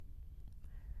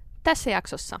Tässä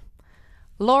jaksossa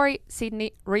Laurie, Sydney,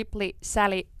 Ripley,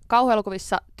 Sally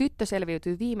kauhuelokuvissa tyttö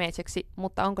selviytyy viimeiseksi,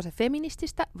 mutta onko se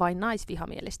feminististä vai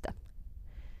naisvihamielistä?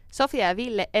 Sofia ja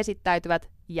Ville esittäytyvät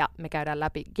ja me käydään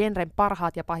läpi genren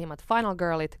parhaat ja pahimmat Final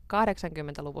Girlit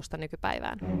 80-luvusta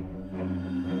nykypäivään.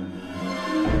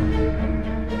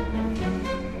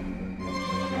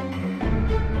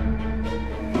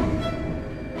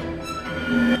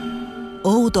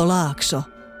 Outo Laakso.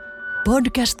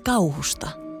 Podcast kauhusta.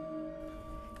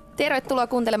 Tervetuloa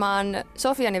kuuntelemaan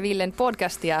Sofian ja Villen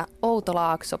podcastia Outo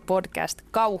Laakso podcast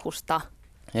kauhusta.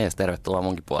 Jees, tervetuloa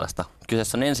munkin puolesta.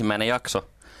 Kyseessä on ensimmäinen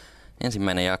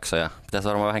jakso ja pitäisi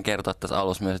varmaan vähän kertoa tässä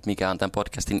alussa myös, että mikä on tämän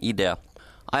podcastin idea.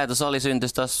 Ajatus oli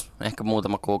syntynyt tuossa ehkä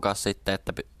muutama kuukausi sitten,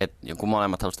 että kun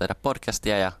molemmat halusivat tehdä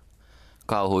podcastia ja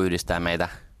kauhu yhdistää meitä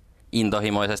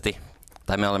intohimoisesti,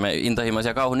 tai me olemme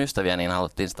intohimoisia kauhun ystäviä, niin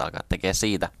haluttiin sitä alkaa tekemään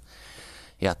siitä.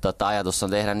 Ja ajatus on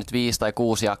tehdä nyt 5 tai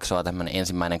 6 jaksoa tämmöinen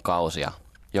ensimmäinen kausi ja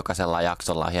jokaisella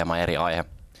jaksolla on hieman eri aihe.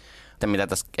 Mitä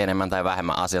tässä enemmän tai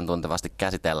vähemmän asiantuntevasti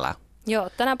käsitellään. Joo,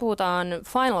 tänään puhutaan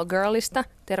Final Girlista,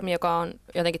 termi, joka on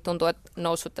jotenkin tuntuu, että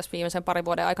noussut tässä viimeisen parin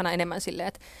vuoden aikana enemmän silleen,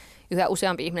 että yhä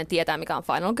useampi ihminen tietää, mikä on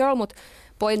Final Girl, mutta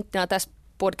pointtina tässä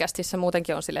podcastissa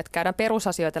muutenkin on silleen, että käydään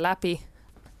perusasioita läpi.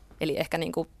 Eli ehkä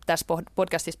niin kuin tässä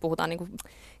podcastissa puhutaan niin kuin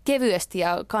kevyesti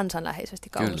ja kansanläheisesti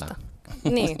kauhusta. Kyllä.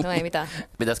 Niin, no ei mitään.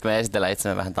 Pitäisikö me esitellä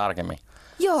itsemme vähän tarkemmin?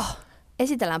 Joo,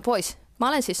 esitellään pois. Mä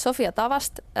olen siis Sofia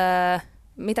Tavast.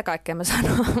 Mitä kaikkea mä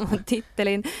sanon mun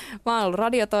tittelin. Mä oon ollut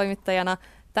radiotoimittajana.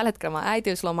 Tällä hetkellä mä oon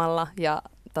äitiyslomalla ja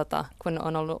kun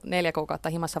on ollut 4 kuukautta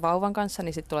himassa vauvan kanssa,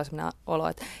 niin sitten tulee sellainen olo,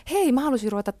 että hei, mä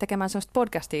haluaisin ruveta tekemään sellaista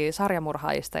podcastia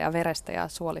sarjamurhaajista ja verestä ja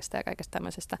suolista ja kaikesta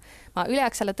tämmöisestä. Mä oon Yle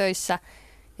X:llä töissä,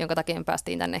 jonka takia me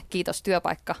päästiin tänne, kiitos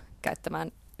työpaikka,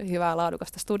 käyttämään hyvää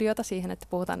laadukasta studiota siihen, että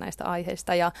puhutaan näistä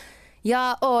aiheista.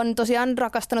 Ja oon tosiaan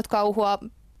rakastanut kauhua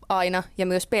aina ja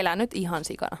myös pelännyt ihan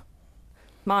sikana.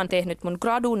 Mä oon tehnyt mun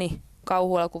graduni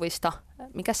kauhuelokuvista.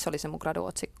 Mikäs se oli se mun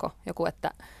graduotsikko? Joku,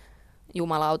 että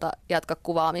jumalauta, jatka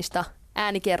kuvaamista.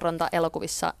 Äänikerronta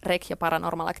elokuvissa Rec ja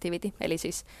Paranormal Activity. Eli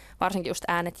siis varsinkin just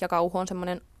äänet ja kauhu on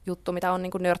semmoinen juttu, mitä on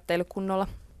niinku nörtteily kunnolla.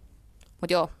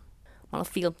 Mut joo, mä oon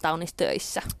Filmtownissa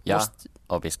töissä. Ja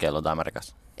opiskellut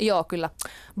Amerikassa. Joo, kyllä.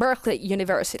 Berkeley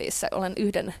Universityssä olen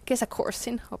yhden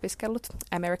kesäkurssin opiskellut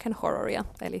American Horroria,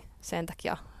 eli sen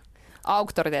takia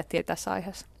auktoriteetti tässä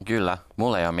aiheessa. Kyllä,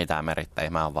 mulla ei ole mitään merittäjiä,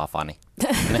 mä oon vaan fani.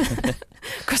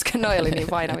 Koska noi oli niin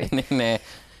painavia.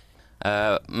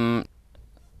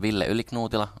 Ville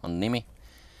Yliknuutila on nimi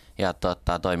ja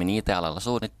toimin IT-alalla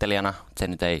suunnittelijana. Se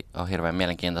nyt ei ole hirveän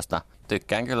mielenkiintoista.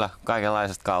 Tykkään kyllä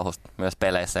kaikenlaisesta kauhusta myös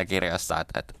peleissä ja kirjoissa.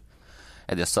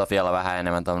 Et jos Sofialla on vähän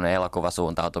enemmän tuommoinen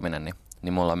elokuvasuuntautuminen,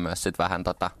 niin mulla on myös sit vähän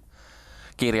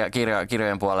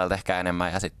kirjojen puolelta ehkä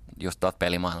enemmän ja sit just tuolta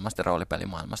pelimaailmasta ja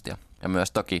roolipelimaailmasta ja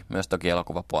myös toki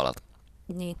elokuvapuolelta.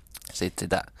 Niin. Sitten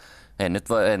sitä,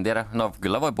 en tiedä, no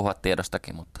kyllä voi puhua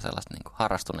tiedostakin, mutta sellaista niin kuin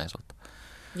harrastuneisuutta.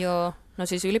 Joo, no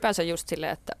siis ylipäänsä just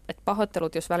silleen, että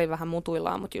pahoittelut, jos välillä vähän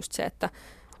mutuillaan, mutta just se, että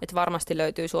varmasti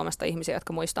löytyy Suomesta ihmisiä,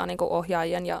 jotka muistaa niin kuin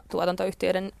ohjaajien ja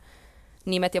tuotantoyhtiöiden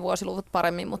nimet ja vuosiluvut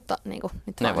paremmin, mutta niin kuin,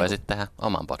 nyt ne voi sitten tehdä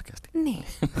oman podcastin. Niin,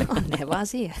 ne vaan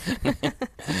siihen.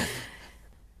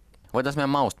 Voitaisiin meidän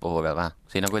mausta puhua vielä vähän.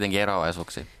 Siinä on kuitenkin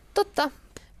eroavaisuuksia. Totta.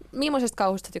 Millaisesta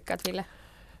kauhusta tykkäät, Ville?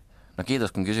 No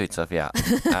kiitos, kun kysyit, Sofia.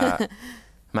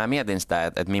 Mä mietin sitä,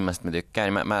 että millaista mä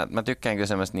tykkään. Mä tykkään kyllä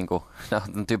semmoista, niinku, no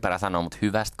typerä sanoa, mutta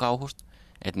hyvästä kauhusta.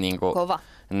 Niinku, kova.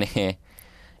 Niin,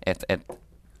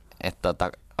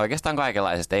 oikeastaan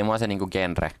kaikenlaisesta. Ei mua se niinku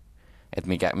genre, että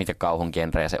mikä kauhun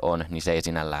genre se on, niin se ei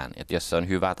sinällään. Että jos se on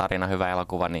hyvä tarina, hyvä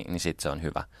elokuva, niin sit se on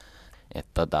hyvä.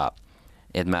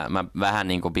 Mä vähän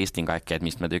niin kuin pistin kaikkea, että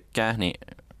mistä mä tykkään,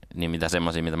 niin mitä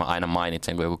semmoisia, mitä mä aina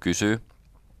mainitsen, kun joku kysyy.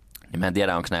 Niin mä en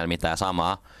tiedä, onko näillä mitään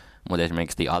samaa, mutta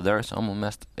esimerkiksi The Others on mun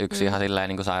mielestä yksi ihan silleen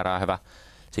niin kuin sairaan hyvä.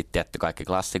 Sitten tietty kaikki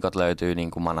klassikot löytyy,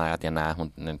 niin kuin Manajat ja nää,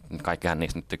 mutta kaikkihan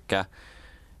niistä nyt tykkää.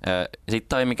 Sitten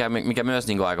toi, mikä myös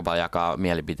niin kuin aika paljon jakaa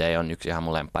mielipiteen, on yksi ihan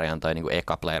mun lemppari, on toi niin kuin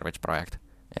eka Blair Witch Project.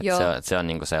 Se on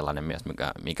niin kuin sellainen myös,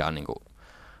 mikä on niin kuin,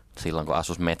 silloin kun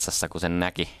asus metsässä, kun sen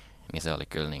näki, niin se oli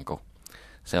kyllä niin kuin,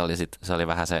 se oli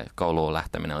vähän se kouluun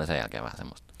lähteminen, oli sen jälkeen vähän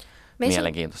semmoista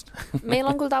mielenkiintoista. Meillä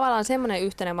on kyllä tavallaan semmoinen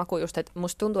yhteinen maku just, että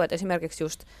musta tuntuu, että esimerkiksi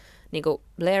just niin kuin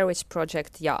Blair Witch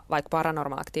Project ja vaikka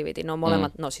Paranormal Activity, ne on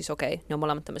molemmat, no siis ne on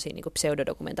molemmat tämmöisiä niin kuin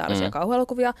pseudodokumentaarisia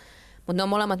kauhuelokuvia, mutta ne on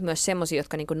molemmat myös semmoisia,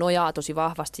 jotka niin kuin nojaa tosi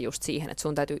vahvasti just siihen, että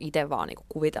sun täytyy itse vaan niin kuin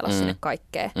kuvitella sinne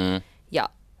kaikkea. Ja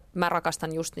mä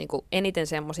rakastan just niinku eniten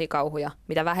semmoisia kauhuja,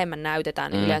 mitä vähemmän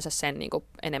näytetään, niin yleensä sen niinku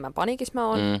enemmän paniikissa mä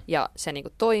oon, ja se niinku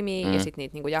toimii, ja sitten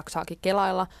niitä niinku jaksaakin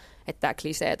kelailla. että tämä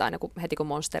klisee, tai heti kun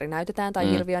monsteri näytetään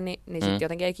tai hirviö, niin sitten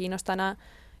jotenkin ei kiinnosta enää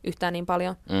yhtään niin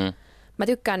paljon. Mä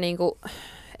tykkään niinku,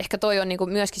 ehkä toi on niinku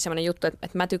myöskin sellainen juttu, että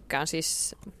mä tykkään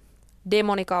siis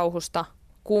demonikauhusta,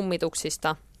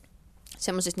 kummituksista,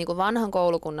 semmoisista niinku vanhan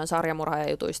koulukunnan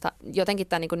sarjamurhaajajutuista. Jotenkin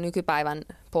tämä niinku nykypäivän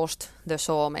post The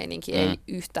Saw-meininki ei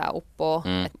yhtään uppoo.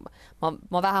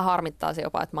 Mä vähän harmittaa se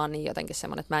jopa, että mä oon niin jotenkin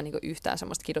semmoinen, että mä en niinku yhtään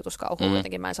semmoista kidutuskauhua.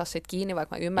 Jotenkin mä en saa siitä kiinni,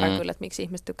 vaikka mä ymmärrän kyllä, että miksi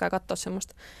ihmiset tykkää katsoa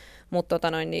semmoista. Mutta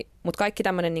kaikki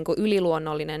tämmöinen niinku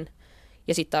yliluonnollinen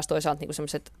ja sitten taas toisaalta niinku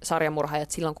semmoiset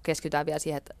sarjamurhaajat silloin, kun keskitytään vielä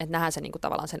siihen, että nähdään se niinku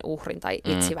tavallaan sen uhrin tai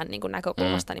etsivän niinku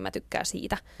näkökulmasta, niin mä tykkään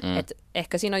siitä. Et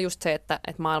ehkä siinä on just se, että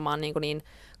maailma on niinku niin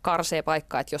karsea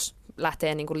paikka, että jos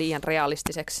lähtee niinku liian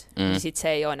realistiseksi, niin sit se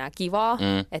ei ole enää kivaa.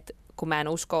 Et kun mä en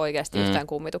usko oikeasti yhtään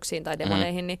kummituksiin tai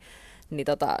demoneihin, niin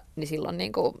silloin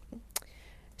niinku,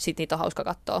 sit niitä on hauska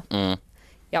katsoa.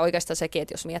 Ja oikeastaan sekin,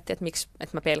 että jos miettii, että miksi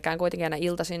että mä pelkään kuitenkin aina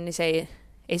iltaisin, niin se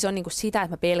ei se ole niinku sitä,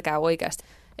 että mä pelkään oikeasti,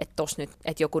 että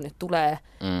että joku nyt tulee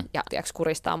ja tiiäks,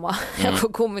 kuristaa mua joku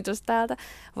kummitus täältä,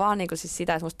 vaan niinku siis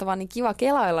sitä, että musta on vaan niin kiva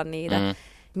kelailla niitä,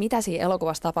 mitä siinä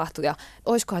elokuvassa tapahtui ja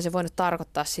olisikohan se voinut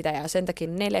tarkoittaa sitä ja sen takia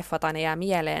ne leffat aina jää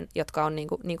mieleen, jotka on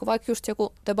niinku vaikka just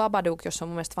joku The Babadook, jossa on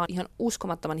mun mielestä vaan ihan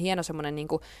uskomattoman hieno semmoinen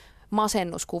niinku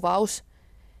masennuskuvaus,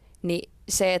 niin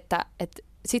se, että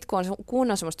sitten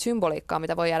kun on semmoista symboliikkaa,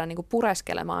 mitä voi jäädä niinku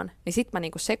pureskelemaan, niin sitten mä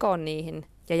niinku sekoon niihin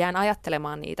ja jään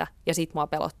ajattelemaan niitä ja sit mua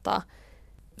pelottaa.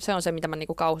 Se on se, mitä mä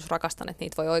niinku kauhussa rakastan, että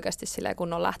niitä voi oikeasti silleen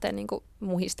kunnon lähteä niinku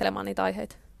muhistelemaan niitä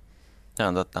aiheita. Se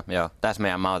on totta, joo. Tässä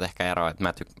meidän mä oot ehkä ero, että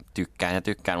mä tykkään,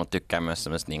 mutta tykkään myös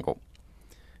semmoista niinku,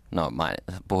 no mä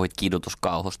puhuit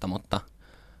kidutuskauhusta,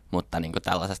 mutta niinku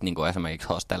tällaisesta niinku esimerkiksi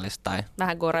Hostellista tai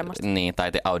vähän goremmasta. Niin,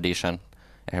 tai The Audition.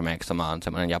 Esimerkiksi mä oon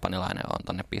semmoinen japanilainen, oon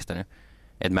tonne pistänyt.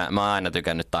 Et mä oon aina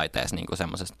tykännyt taiteessa niinku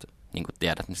semmoisesta, niinku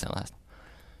tiedät, niin sellaisesta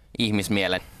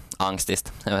ihmismielen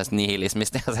angstista, sellaisesta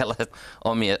nihilismistä ja sellaisesta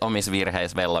omissa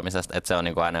virheissä vellomisesta, että se on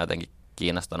niinku aina jotenkin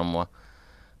kiinnostanut mua,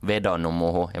 vedonnut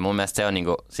muuhun. Ja mun mielestä se on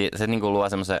niinku, se niinku luo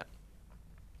semmoisen,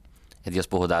 että jos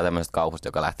puhutaan tämmöisestä kauhusta,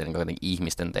 joka lähtee niinku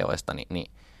ihmisten teoista,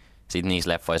 niin sit niissä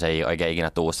leffoissa ei oikein ikinä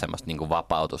tuu semmoista niinku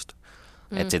vapautusta.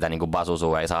 Että sitä niinku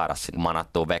basusua ei saada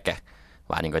manattua veke,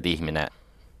 vaan niinku,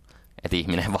 että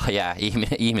ihminen vaan jää,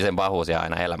 ihmisen pahuus jää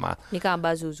aina elämään. Mikä on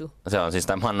Bazuzu? Se on siis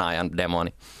tämä Manajan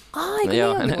demoni. Ai,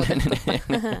 joo.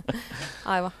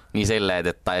 Aivan. Niin silleen,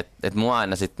 että mua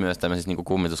aina sit myös tämmöisissä niinku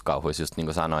kummituskauhuissa just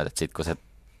niinku sanoit, että sit kun se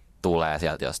tulee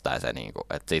sieltä jostain se niinku,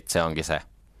 että sit se onkin se,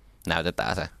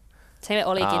 näytetään se. Se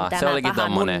olikin tämä se olikin paha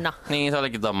munna. Niin, se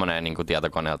olikin tommonen niinku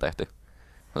tietokoneella tehty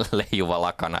leijuva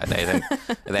lakana.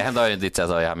 Et eihän toi nyt itse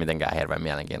asiassa ole ihan mitenkään hirveän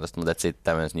mielenkiintoista, mutta sitten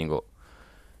tämmöisessä niinku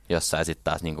jossain sitten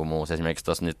taas niinku muussa. Esimerkiksi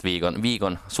tuossa nyt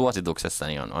viikon suosituksessa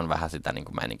niin on vähän sitä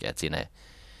niinku meininkiä, että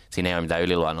siinä ei ole mitään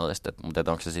yliluonnollista, mutta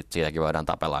onko se sitten, siitäkin voidaan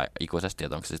tapella ikuisesti,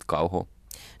 että onko se sitten kauhu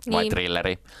vai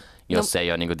thrilleri, jos se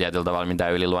ei ole niinku tietyllä tavalla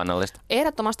mitään yliluonnollista.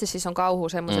 Ehdottomasti siis on kauhu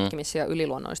semmoisetkin, missä ei ole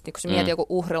yliluonnollista. Niin kun se mieti joku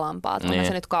uhrilampaa, että onhan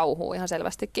se nyt kauhuu ihan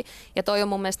selvästikin. Ja toi on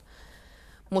mun mielestä,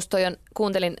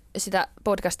 kuuntelin sitä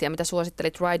podcastia, mitä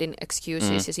suosittelit, Writing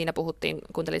Excuses, ja siinä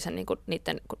kuuntelin sen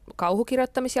niiden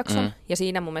kauhukirjoittamisjakson, ja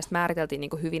siinä mun mielestä määriteltiin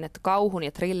hyvin, että kauhun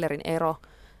ja thrillerin ero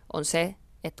on se,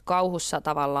 että kauhussa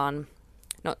tavallaan,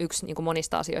 no yksi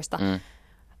monista asioista,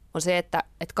 on se, että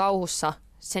kauhussa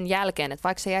sen jälkeen, että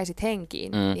vaikka sä jäisit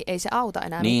henkiin, niin ei se auta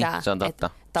enää mitään. Se on totta.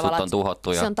 Sut on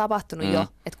tuhottu jo. Se on tapahtunut jo,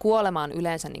 että kuolema on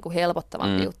yleensä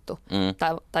helpottavampi juttu.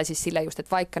 Tai siis sillä just,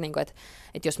 että vaikka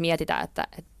että jos mietitään, että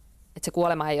se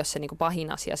kuolema ei ole se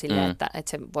pahin asia silleen, että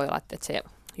se voi olla, että se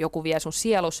joku vie sun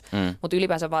sielus, mutta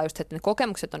ylipäänsä vaan just, että ne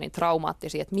kokemukset on niin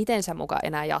traumaattisia, että miten sä mukaan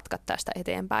enää jatkat tästä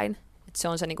eteenpäin. Että se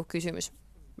on se kysymys,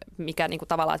 mikä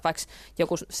tavallaan, että vaikka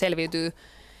joku selviytyy,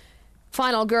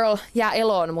 Final Girl jää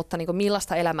eloon, mutta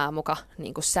millaista elämää muka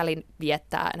Sally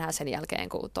viettää enää sen jälkeen,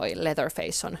 kun toi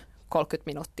Leatherface on 30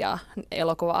 minuuttia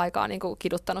elokuva-aikaa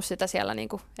kiduttanut sitä siellä,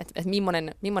 että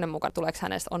millainen muka tuleeko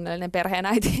hänestä onnellinen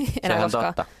perheenäiti enää se on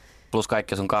koskaan. Totta. Plus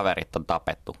kaikki sun kaverit on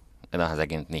tapettu. Ja onhan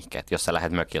sekin nyt nihkeä, että jos sä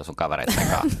lähdet mökille sun kavereitten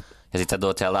kanssa ja sit sä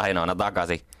tuut sieltä ainoana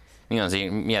takaisin, niin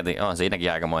on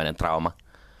siinäkin aikamoinen trauma,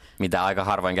 mitä aika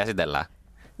harvoin käsitellään.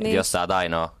 Niin. Jos sä oot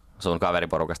ainoa sun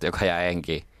kaveriporukasta, joka jää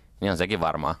henkiin, niin on sekin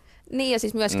varmaa. Niin ja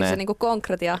siis myöskin se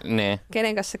konkretia,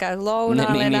 kenen kanssa sä käyt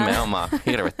lounaalla. Niin nimenomaan,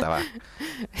 hirvittävää.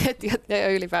 ja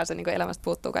ylipäänsä elämästä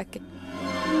puuttuu kaikki.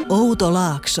 Outo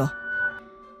Laakso.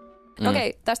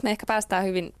 Okei, tästä me ehkä päästään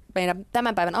hyvin meidän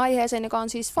tämän päivän aiheeseen, joka on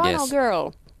siis Final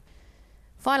Girl.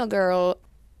 Final Girl,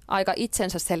 aika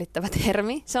itsensä selittävä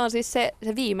termi. Se on siis se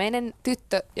viimeinen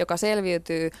tyttö, joka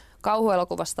selviytyy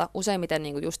kauhuelokuvasta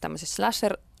useimmiten just tämmöisissä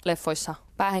slasher-leffoissa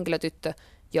päähenkilötyttö,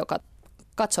 joka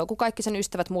katsoo, kun kaikki sen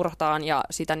ystävät murhataan ja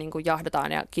sitä niin kuin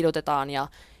jahdataan ja kidutetaan ja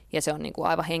se on niin kuin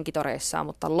aivan henkitoreissaan,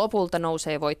 mutta lopulta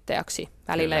nousee voittajaksi.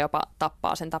 Välillä Kyllä. jopa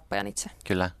tappaa sen tappajan itse.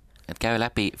 Kyllä. Et käy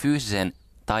läpi fyysisen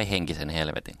tai henkisen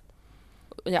helvetin.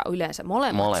 Ja yleensä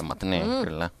molemmat. Molemmat, niin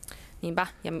kyllä. Niinpä.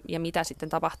 Ja mitä sitten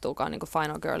tapahtuukaan niin kuin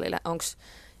Final Girlille?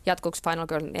 Jatkuuko Final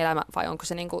Girlin elämä vai onko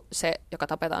se, niin kuin se joka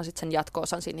tapetaan sitten sen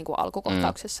jatko-osan siinä niin kuin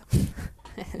alkukohtauksessa?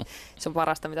 Se on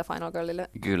parasta, mitä Final Girlille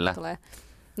Kyllä. tulee.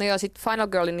 No joo, sitten Final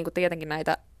Girlin niin kuin tietenkin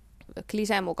näitä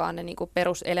kliseen mukaan ne niin kuin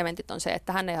peruselementit on se,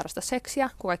 että hän ei harrasta seksiä,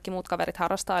 kun kaikki muut kaverit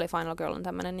harrastaa, eli Final Girl on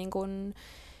tämmöinen niin kuin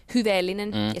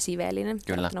hyveellinen ja siveellinen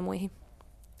verrattuna muihin.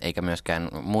 Eikä myöskään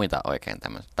muita oikein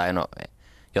tämmöisiä. Tai no,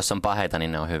 jos on paheita,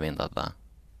 niin ne on hyvin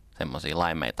semmoisia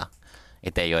laimeita.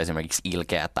 Että ei ole esimerkiksi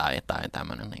ilkeä tai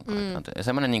tämmöinen. Niin kuin,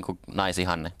 semmoinen niin kuin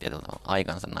naisihanne, tietyllä tavalla.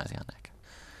 Aikansa naisihanne ehkä.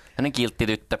 Hänen kiltti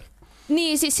tyttö.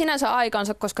 Niin, siis sinänsä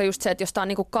aikansa, koska just se, että jos tämä on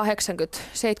niinku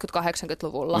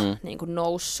 70-80-luvulla niinku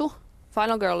noussut.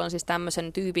 Final Girl on siis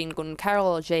tämmöisen tyypin kuin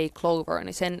Carol J. Clover,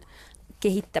 niin sen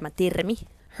kehittämä termi.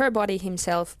 Her Body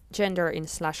Himself, Gender in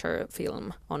Slasher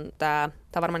Film on tämä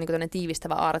varmaan niinku tämmöinen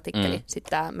tiivistävä artikkeli. Sitten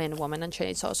tämä Men, Woman and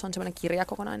Chainsaws on semmoinen kirja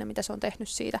kokonainen, mitä se on tehnyt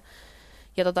siitä.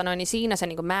 Ja niin siinä se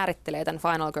niinku määrittelee tämän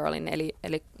Final Girlin,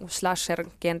 eli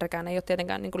slasher-genrekään ei ole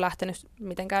tietenkään niinku lähtenyt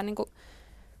mitenkään niinku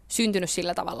syntynyt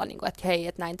sillä tavalla, niin kuin, että hei,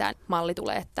 että näin tämä malli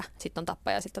tulee, että sitten on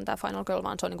tappaja ja sitten on tämä Final Girl,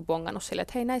 vaan se on niin kuin bongannut sille,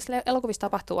 että hei, näissä elokuvissa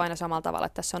tapahtuu aina samalla tavalla,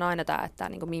 että tässä on aina tämä, että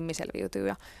niin kuin Mimmi selviytyy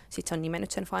ja sitten se on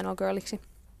nimennyt sen Final Girliksi.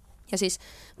 Ja siis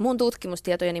mun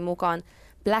tutkimustietojeni mukaan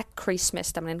Black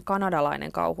Christmas, tämmöinen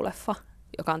kanadalainen kauhuleffa,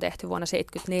 joka on tehty vuonna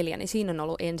 1974, niin siinä on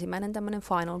ollut ensimmäinen tämmöinen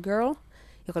Final Girl,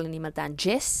 joka oli nimeltään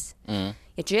Jess.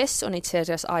 Ja Jess on itse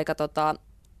asiassa aika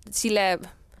sille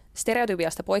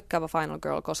stereotypiasta poikkeava Final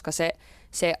Girl, koska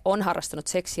se on harrastanut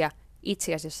seksiä.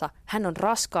 Itse asiassa hän on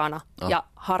raskaana ja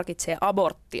harkitsee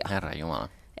aborttia. Herra Jumala.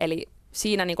 Eli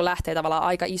siinä niin kuin lähtee tavallaan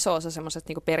aika iso osa semmoisesta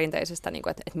niin kuin perinteisestä, niin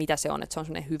kuin, että mitä se on. Että se on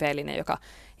semmoinen hyveellinen, joka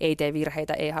ei tee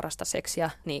virheitä, ei harrasta seksiä.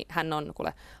 Niin hän on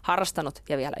harrastanut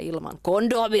ja vielä ilman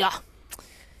kondomia.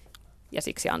 Ja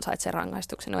siksi ansaitsee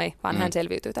rangaistuksen. No ei, vaan hän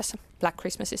selviytyy tässä Black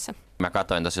Christmasissa. Mä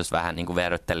katsoin tuossa, jos vähän niin kuin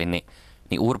verryttelin, niin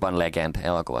Urban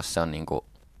Legend-elokuvassa se on niin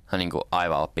kuin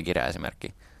aivan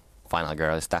oppikirjaesimerkki Final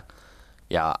Girlista.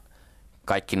 Ja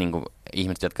kaikki niin kuin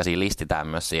ihmiset, jotka siinä listitään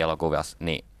myös siinä elokuvassa,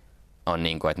 niin on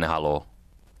niin kuin, että ne haluaa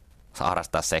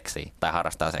harrastaa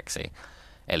seksiä.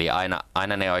 Eli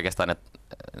aina ne oikeastaan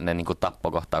ne niin kuin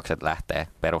tappokohtaukset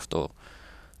perustuu.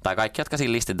 Tai kaikki, jotka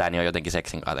siinä listitään, niin on jotenkin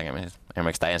seksin kanssa tekemisissä.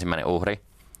 Esimerkiksi tämä ensimmäinen uhri.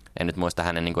 En nyt muista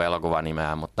hänen niin kuin elokuvan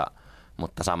nimeään, mutta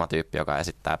sama tyyppi, joka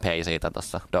esittää Paceytä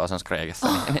tuossa Dawson's Creekissä.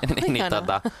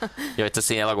 Jo itse asiassa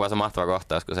siinä elokuvassa on mahtava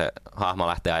kohtaus, kun se hahmo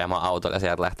lähtee ajamaan autolla ja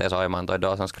sieltä lähtee soimaan toi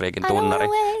Dawson's Creekin tunnari.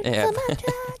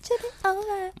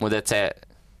 Mutta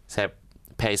se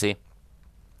Pacey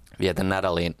vietän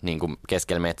Natalien niin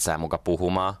keskellä metsää muka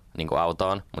puhumaan niin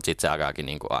autoon, mutta sitten se alkaakin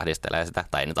niin ahdistelee sitä.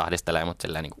 Tai ei nyt ahdistelee, mutta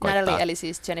silleen niin koittaa. Natalie eli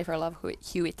siis Jennifer Love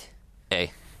Hewitt.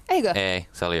 Ei. Eikö? Ei,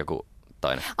 se oli joku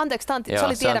toinen. Anteeksi, se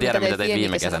oli Tiedä mitä teit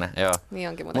viime kesänä. Joo.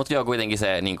 Niin Mutta joo, kuitenkin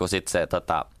se, niinku, sit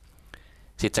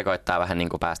se koittaa vähän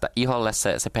niinku päästä iholle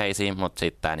se Pacey, mutta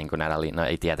sitten tämä niinku Natalie, no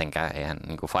ei tietenkään, eihän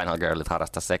niinku Final Girlit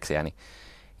harrasta seksiä,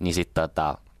 niin sit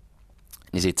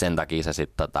sen takia se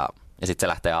ja sitten se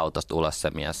lähtee autosta ulos se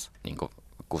mies niinku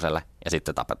kuselle ja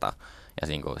sitten tapetaan.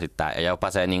 Ja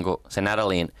jopa se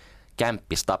Natalien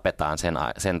kämppis tapetaan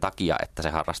sen takia, että se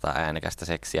harrastaa äänekästä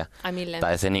seksiä. Ai milleen?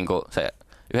 Tai se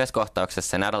yhdessä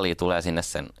kohtauksessa se Natalie tulee sinne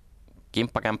sen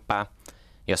kimppakämppään,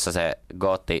 jossa se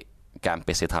gootti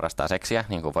kämppis sit harrastaa seksiä,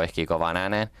 niin kuin voihkii kovaan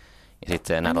ääneen. Ja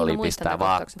sitten se Natalie pistää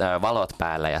valot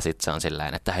päälle ja sitten se on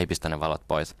silleen, että hei, pistä ne valot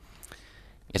pois.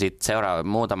 Ja sitten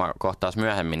muutama kohtaus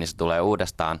myöhemmin, niin se tulee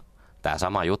uudestaan tämä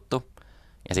sama juttu.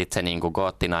 Ja sitten se niinku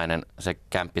goottinainen, se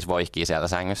kämppis voihkii sieltä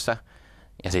sängyssä.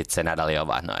 Ja sitten se Natalie on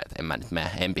vaan,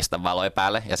 en pistä valoja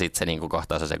päälle. Ja sitten se niinku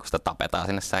kohtaus on se, kun sitä tapetaan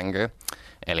sinne sänkyyn.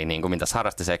 Eli niinku mitäs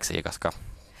harrasti seksiä, koska...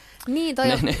 Niin,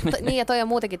 ja toi on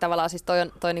muutenkin tavallaan, siis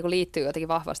toi niinku liittyy jotenkin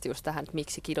vahvasti just tähän, että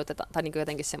miksi kidutetaan, tai niinku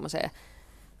jotenkin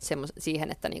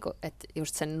siihen, että niinku, et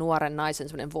just sen nuoren naisen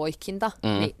semmoinen voihkinta,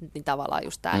 niin tavallaan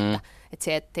just tämä, että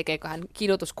se, että tekeekö hän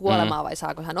kidutuskuolemaa vai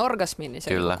saako hän orgasmin, niin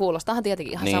se kuulostaa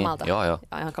tietenkin ihan samalta. Joo.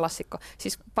 Ihan klassikko.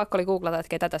 Siis pakko oli googlata, että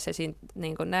ketä tässä siinä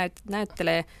niinku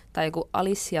näyttelee, tai joku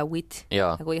Alicia Witt,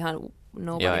 joku ihan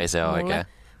nobody. Joo, ei se ole oikein.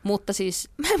 Mutta siis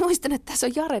mä muistan, että tässä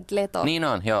on Jared Leto. Niin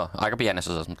on, joo. Aika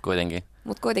pienessä osassa, mutta kuitenkin.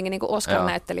 Mutta kuitenkin niinku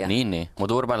Oscar-näyttelijä. Niin.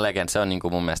 Mutta Urban Legend, se on niinku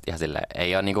mun mielestä ihan silleen,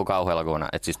 ei ole niinku kauhuelokuvana,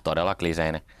 että siis todella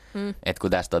kliseinen. Että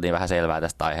kun tästä otin vähän selvää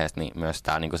tästä aiheesta, niin myös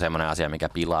tää on niinku semmoinen asia, mikä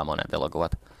pilaa monet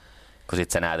elokuvat. Kun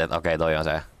sit sä näet, että okei, toi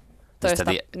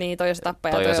toi on se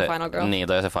tappaja ja toi on se Final Girl. Niin,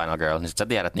 toi on se Final Girl. Niin sit sä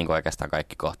tiedät niinku oikeastaan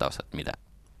kaikki kohtaukset, mitä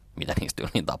niistä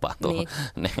niin tapahtuu.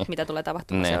 Niin, mitä tulee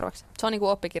tapahtumaan seuraavaksi. Se on niinku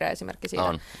oppikirja-esimerkki siitä.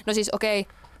 On. No siis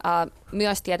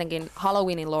myös tietenkin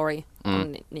Halloweenin Laurie,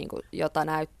 on, niinku, jota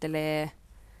näyttelee...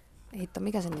 Hitto,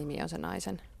 mikä sen nimi on se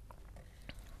naisen?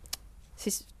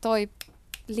 Siis toi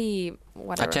Lee...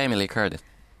 Jamie Lee Curtis.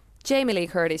 Jamie Lee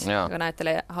Curtis, joka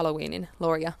näyttelee Halloweenin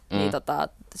Lauria. Niin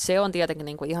se on tietenkin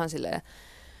niinku ihan silleen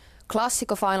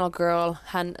klassikko Final Girl.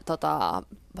 Hän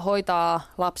hoitaa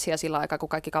lapsia sillä aikaa, kun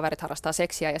kaikki kaverit harrastaa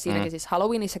seksiä. Ja siinäkin siis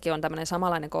Halloweenissakin on tämmöinen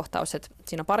samanlainen kohtaus, että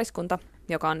siinä on pariskunta,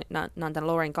 joka on tämän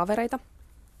Lauren kavereita.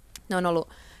 Ne on ollut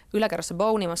yläkerrassa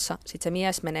bounimassa, sitten se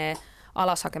mies menee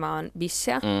alas hakemaan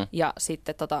bisseä ja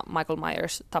sitten Michael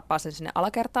Myers tappaa sen sinne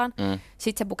alakertaan.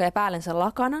 Sitten se pukee päällensä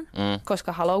lakanan,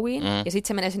 koska Halloween, ja sitten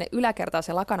se menee sinne yläkertaan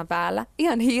se lakana päällä.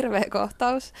 Ihan hirveä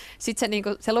kohtaus. Sitten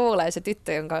se luulee se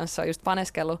tyttö, jonka kanssa on just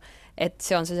paneskellut, että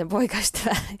se on se sen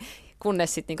poikaystävä.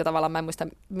 Kunnes sitten tavallaan, mä en muista,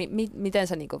 miten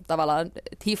se tavallaan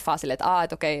hiffaa silleen,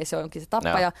 että okei, se onkin se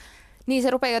tappaja. No. Niin se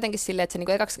rupeaa jotenkin silleen, että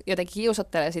se ekaksi jotenkin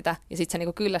kiusottelee sitä ja sitten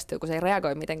se kyllästyy, kun se ei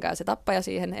reagoi mitenkään se tappaja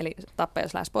siihen, eli tappaja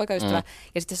 / poikaystävä.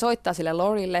 Ja sitten se soittaa sille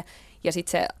Laurille ja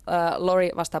sitten se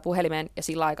Laurie vastaa puhelimeen ja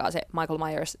sillä aikaa se Michael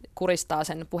Myers kuristaa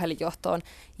sen puhelinjohtoon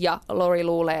ja Laurie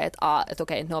luulee, että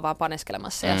okei, ne on vaan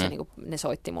paneskelemassa ja se, ne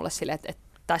soitti mulle silleen, että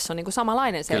tässä on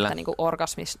samanlainen se, että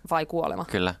orgasmi vai kuolema.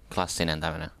 Kyllä, klassinen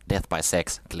tämmöinen death by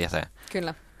sex klisee.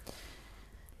 Kyllä.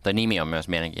 Toi nimi on myös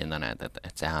mielenkiintoinen, että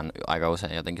sehän on aika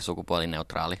usein jotenkin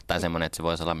sukupuolineutraali. Tai semmoinen, että se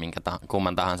voisi olla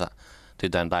kumman tahansa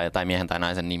tytön tai miehen tai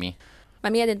naisen nimi. Mä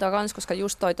mietin tuo kans, koska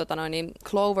just toi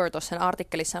Clover tuossa sen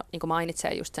artikkelissa niin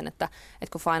mainitsee just sen, että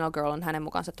kun Final Girl on hänen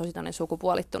mukaansa tosi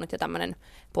sukupuolittunut ja tämmöinen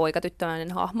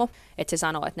poikatyttömäinen hahmo, että se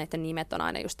sanoo, että näiden nimet on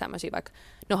aina just tämmöisiä, vaikka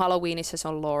Halloweenissa se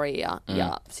on Laurie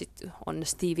ja sitten on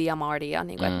Stevie ja Marty ja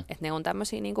että ne on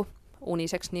tämmöisiä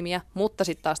unisex-nimiä, mutta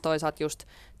sitten taas toisaalta just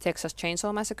Texas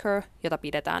Chainsaw Massacre, jota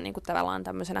pidetään tavallaan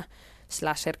tämmöisenä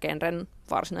slasher-genren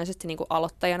varsinaisesti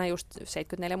aloittajana, just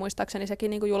 74 muistaakseni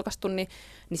sekin julkaistu, niin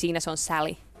siinä se on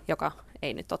Sally, joka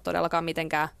ei nyt ole todellakaan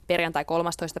mitenkään perjantai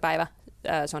 13. päivä,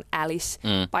 se on Alice,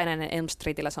 Painainen Elm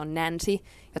Streetillä se on Nancy,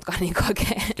 jotka on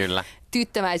oikein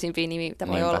tyttömäisimpiä nimiä, mitä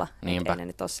voi olla. Ei ne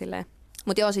nyt ole silleen.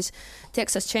 Mutta joo, siis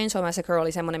Texas Chainsaw Massacre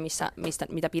oli semmoinen,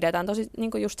 mitä pidetään tosi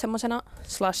just semmoisena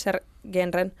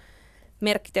slasher-genren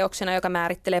merkkiteoksena, joka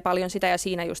määrittelee paljon sitä, ja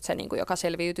siinä just se, joka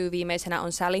selviytyy viimeisenä,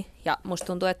 on Sally. Ja musta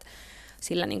tuntuu, että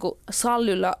sillä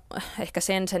Sallylla ehkä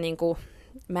se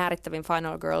määrittävin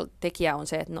Final Girl-tekijä on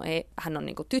se, että hän on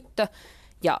tyttö,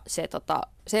 ja se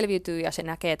selviytyy, ja se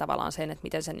näkee tavallaan sen, että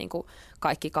miten se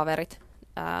kaikki kaverit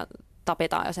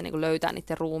tapetaan ja se löytää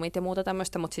niiden ruumiit ja muuta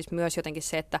tämmöistä, mutta siis myös jotenkin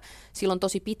se, että sillä on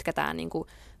tosi pitkä tämä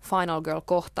Final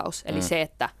Girl-kohtaus, eli se,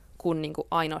 että kun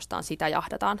ainoastaan sitä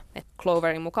jahdataan. Et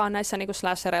Cloverin mukaan näissä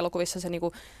slasher-elokuvissa se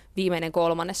viimeinen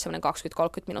kolmannes, semmoinen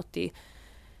 20-30 minuuttia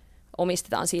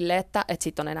omistetaan sille, että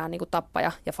sitten on enää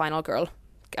tappaja ja Final Girl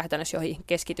käytännössä, joihin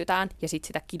keskitytään, ja sitten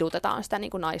sitä kidutetaan sitä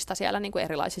naista siellä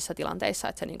erilaisissa tilanteissa,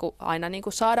 että se aina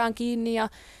saadaan kiinni, ja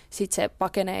sitten se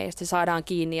pakenee, ja sitten se saadaan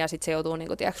kiinni, ja sitten se joutuu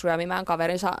ryömimään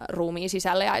kaverinsa ruumiin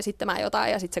sisälle ja esittämään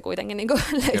jotain, ja sitten se kuitenkin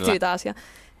löytyy taas. Ja,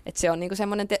 että se on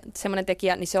semmoinen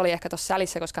tekijä, niin se oli ehkä tuossa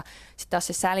Sallyssä, koska sitten taas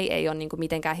se Sally ei ole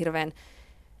mitenkään hirveän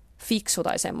fiksu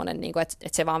tai semmoinen, että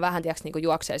se vaan vähän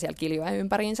juoksee siellä kiljujen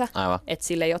ympäriinsä. Että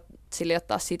sille ei ole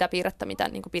taas sitä piirrettä, mitä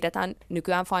pidetään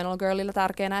nykyään Final Girlilla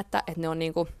tärkeänä, että ne on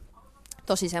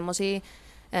tosi semmoisia,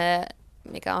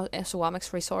 mikä on suomeksi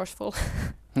resourceful.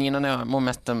 Niin, no ne on, mun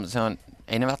mielestä se on,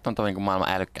 ei ne välttämättä ole maailman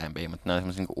älykkäimpiä, mutta ne on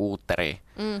semmoisia uutteria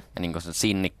ja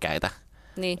sinnikkäitä.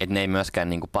 Niin. Että ne ei myöskään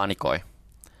panikoi.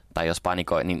 Tai jos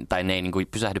panikoi, niin, tai ne ei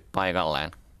pysähdy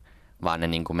paikalleen, vaan ne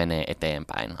menee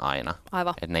eteenpäin aina.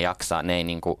 Aivan. Että ne jaksaa, ne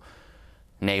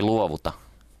ei luovuta.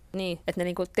 Niin, että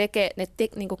ne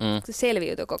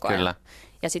selviytyy koko ajan. Kyllä.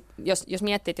 Ja sitten jos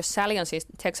miettii, että jos Sally on siis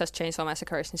Texas Chainsaw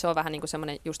Massacre, niin se on vähän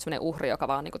semmoinen uhri, joka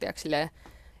vaan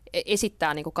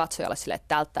esittää katsojalle silleen,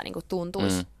 että tältä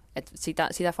tuntuisi. Että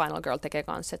sitä Final Girl tekee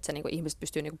kanssa, että se ihmiset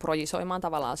pystyy projisoimaan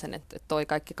tavallaan sen, että toi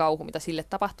kaikki kauhu, mitä sille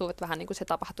tapahtuu, että vähän se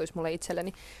tapahtuisi mulle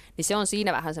itselleni. Niin se on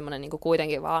siinä vähän semmoinen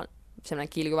kuitenkin vaan semmoinen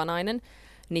kiljuva nainen.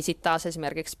 Niin sitten taas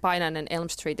esimerkiksi Painainen Elm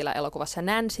Streetillä elokuvassa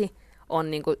Nancy on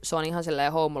se on ihan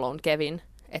sellainen Home Alone Kevin,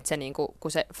 että se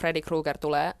kun se Freddy Krueger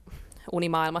tulee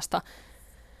unimaailmasta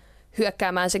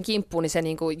hyökkäämään sen kimppuun, niin se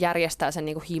järjestää sen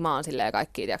himaan silleen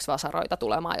kaikkia vasaroita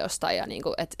tulemaan jostain ja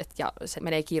ja se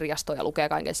menee kirjastoon ja lukee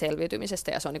kaiken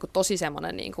selviytymisestä ja se on tosi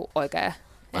semmoinen oikea,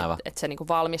 että se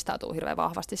valmistautuu hirveän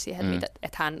vahvasti siihen,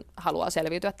 että hän haluaa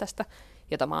selviytyä tästä,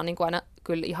 jota mä oon aina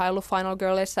kyllä ihaillut Final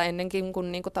Girlissa ennenkin,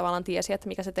 kun niinku tavallaan tiesi, että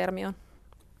mikä se termi on.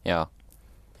 Joo.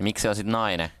 Ja miksi se on sitten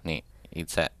nainen, niin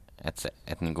itse, että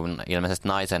niinku ilmeisesti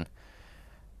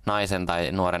naisen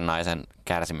tai nuoren naisen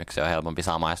kärsimyksiä on helpompi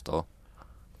samaistua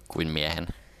kuin miehen.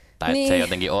 Tai niin. Että se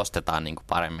jotenkin ostetaan niinku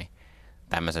paremmin.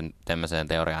 Tämmöiseen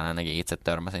teoriaan ainakin itse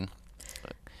törmäsin.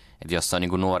 Että jos se on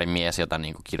niinku nuori mies, jota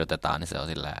niinku kidutetaan, niin se on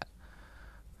silleen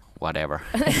whatever.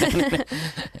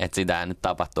 Että sitä nyt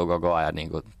tapahtuu koko ajan, niin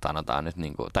kuin sanotaan nyt.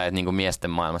 Tai että niinku miesten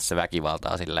maailmassa se väkivalta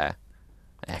on silleen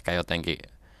ehkä jotenkin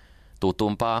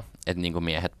tutumpaa, että niinku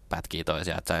miehet pätkii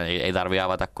toisiaan. Että ei tarvitse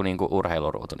avata kuin niinku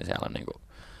urheiluruutu, niin siellä on niinku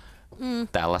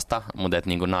tällaista. Mutta että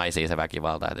niinku naisia se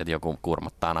väkivalta, että joku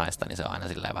kurmottaa naista, niin se on aina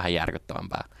silleen vähän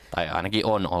järkyttävämpää. Tai ainakin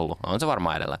on ollut. On se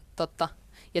varmaan edelleen. Totta.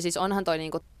 Ja siis onhan toi,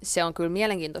 niinku, se on kyllä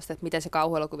mielenkiintoista, että miten se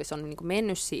kauhuelokuvissa on niinku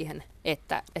mennyt siihen,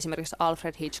 että esimerkiksi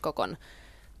Alfred Hitchcock on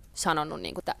sanonut,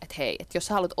 niinku, että hei, että jos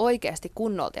sä haluat oikeasti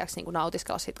kunnolla niinku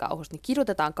nautiskella siitä kauhusta, niin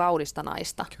kidutetaan kaudista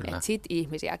naista, että sit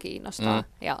ihmisiä kiinnostaa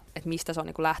ja että mistä se on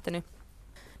niinku lähtenyt.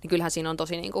 Niin kyllähän siinä on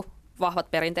tosi niinku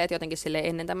vahvat perinteet jotenkin silleen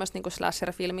ennen tämmöistä niinku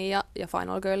slasher-filmiä ja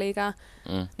Final Girl-liigaa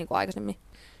niinku aikaisemmin.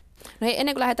 No hei,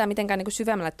 ennen kuin lähdetään mitenkään niinku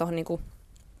syvemmälle tuohon niinku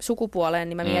sukupuoleen,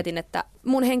 niin mä mietin, että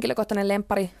mun henkilökohtainen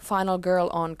lemppari Final Girl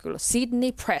on kyllä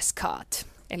Sidney Prescott,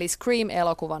 eli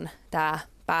Scream-elokuvan tää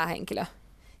päähenkilö,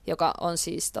 joka on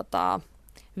siis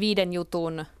 5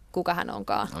 jutun, kuka hän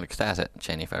onkaan. Oliko tää se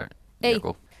Jennifer? Ei,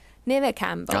 joku? Neve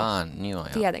Campbell. Joo.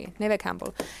 Tietenkin, Neve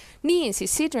Campbell. Niin,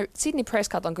 siis Sidney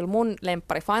Prescott on kyllä mun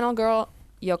lemppari Final Girl,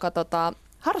 joka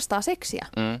harrastaa seksiä.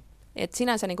 Et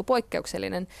sinänsä niinku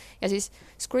poikkeuksellinen. Ja siis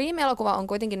Scream-elokuva on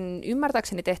kuitenkin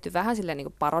ymmärtääkseni tehty vähän silleen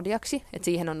niinku parodiaksi, että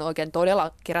siihen on oikein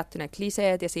todella kerätty ne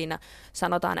kliseet ja siinä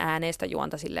sanotaan ääneestä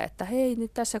juonta silleen, että hei,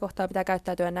 nyt tässä kohtaa pitää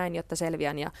käyttäytyä näin, jotta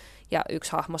selviän. Ja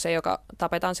yksi hahmo, se joka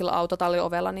tapetaan sillä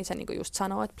autotalliovella, niin se niinku just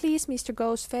sanoo, että please Mr.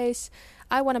 Ghostface,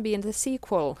 I wanna be in the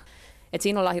sequel. Et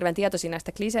siinä ollaan hirveän tietoisia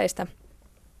näistä kliseistä.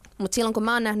 Mutta silloin kun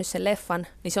mä oon nähnyt sen leffan,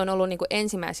 niin se on ollut niinku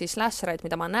ensimmäisiä slashereita,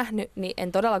 mitä mä oon nähnyt, niin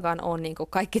en todellakaan ole niinku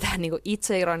kaikki tähän niinku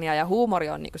itseironia ja huumori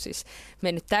on niinku siis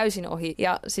mennyt täysin ohi.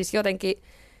 Ja siis jotenkin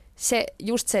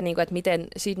just se, niinku, että miten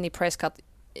Sidney Prescott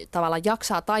tavallaan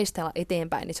jaksaa taistella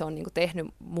eteenpäin, niin se on niinku tehnyt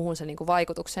muuhun sen niinku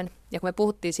vaikutuksen. Ja kun me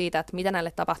puhuttiin siitä, että mitä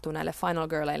näille tapahtuu näille Final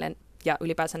Girleille ja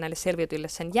ylipäänsä näille selviytyjille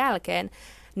sen jälkeen,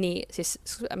 niin siis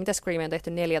mitä Screamia on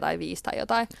tehty 4 tai 5 tai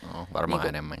jotain. No, varmaan niinku,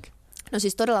 enemmänkin. No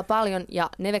siis todella paljon, ja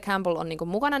Neve Campbell on niinku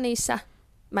mukana niissä.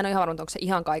 Mä en ole ihan varma, onko se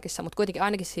ihan kaikissa, mutta kuitenkin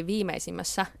ainakin siinä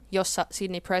viimeisimmässä, jossa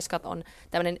Sidney Prescott on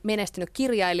tämmöinen menestynyt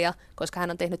kirjailija, koska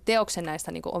hän on tehnyt teoksen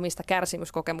näistä niinku omista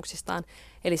kärsimyskokemuksistaan.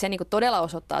 Eli se niinku todella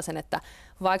osoittaa sen, että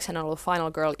vaikka hän on ollut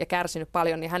Final Girl ja kärsinyt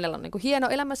paljon, niin hänellä on niinku hieno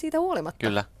elämä siitä huolimatta.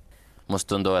 Kyllä. Musta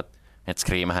tuntuu, että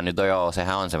Screamhän nyt on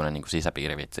sehän on semmoinen niinku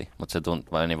sisäpiirivitsi, mutta se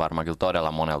tuntuu niin varmaan kyllä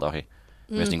todella monelta ohi.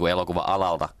 Myös niinku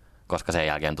elokuva-alalta, koska sen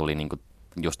jälkeen tuli niinku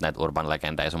just näitä urban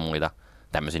legendeja ja sun muita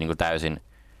tämmöisiä niinku täysin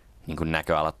niinku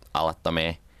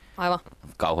näköalattomia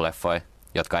kauhuleffoja,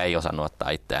 jotka ei osannut ottaa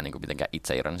itseään niinku mitenkään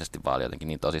itseironisesti, vaan jotenkin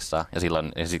niin tosissaan. Ja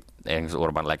silloin esimerkiksi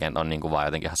urban legend on niinku vaan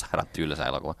jotenkin ihan sairaan tylsä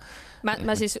elokuva.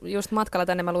 Mä siis just matkalla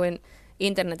tänne mä luin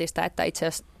internetistä, että itse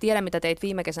asiassa Tiedä mitä teit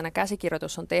viime kesänä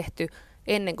käsikirjoitus on tehty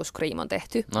ennen kuin Scream on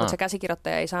tehty, mutta se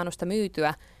käsikirjoittaja ei saanut sitä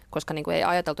myytyä, koska niinku ei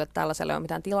ajateltu, että tällaiselle on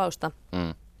mitään tilausta.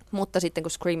 Mutta sitten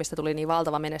kun Screamista tuli niin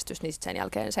valtava menestys, niin sen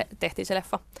jälkeen se tehtiin se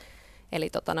leffa. Eli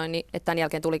niin, että tämän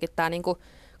jälkeen tulikin tämä niinku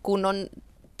kunnon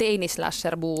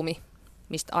teini-slasher-buumi,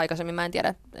 mistä aikaisemmin mä en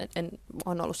tiedä, en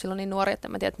on ollut silloin niin nuori, että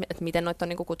en tiedä, että miten noita on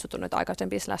niinku kutsuttu noita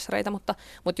aikaisempia slashereita, mutta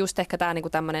just ehkä tämä niinku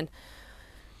tämmöinen,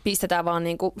 pistetään vaan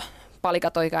niinku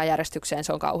palikat oikeaan järjestykseen,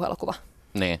 se on kauhuelokuva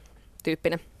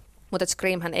tyyppinen. Mutta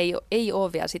Screamhän ei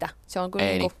ole vielä sitä, se on kyllä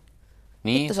niinku,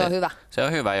 niin, se on hyvä. Se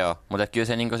on hyvä, joo. Mutta kyllä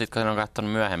se, niinku, sit, kun sen on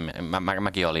katsonut myöhemmin,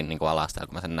 mäkin olin niinku ala-asteella,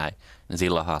 kun mä sen näin, niin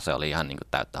silloinhan se oli ihan niinku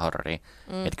täyttä horroria.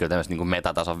 Että kyllä tämmöiset niinku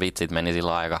metatason vitsit meni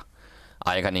silloin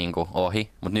aika niinku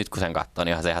ohi. Mutta nyt kun sen katsoo,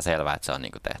 niin onhan se ihan selvää, että se on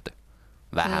niinku tehty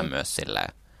vähän myös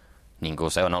silleen. Niinku,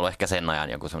 se on ollut ehkä sen ajan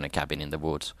joku semmoinen Cabin in the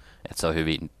Woods. Että se on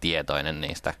hyvin tietoinen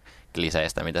niistä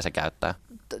kliseistä, mitä se käyttää.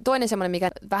 Toinen semmoinen,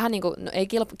 mikä vähän niinku, no, ei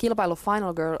kilpailu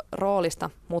Final Girl-roolista,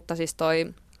 mutta siis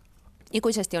toi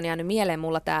ikuisesti on jäänyt mieleen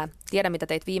mulla tämä Tiedä mitä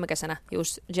teit viime kesänä,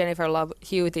 just Jennifer Love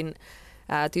Hewittin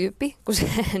tyyppi, kun se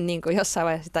niin kuin jossain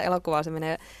vaiheessa sitä elokuvaa se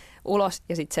menee ulos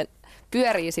ja sitten se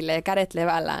pyörii silleen ja kädet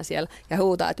levällään siellä ja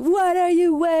huutaa, että what are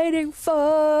you waiting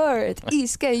for? Et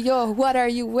iske jo, what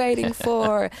are you waiting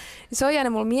for? Se on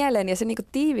jäänyt mulle mieleen ja se niinku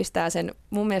tiivistää sen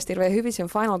mun mielestä hirveän hyvin sen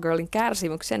Final Girlin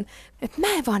kärsimyksen, että mä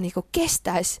en vaan niinku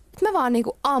kestäisi, että mä vaan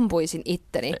niinku ampuisin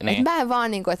itteni. Niin. Että mä en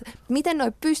vaan niinku, että miten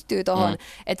noi pystyy tohon,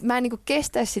 että mä en niinku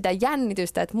kestäisi sitä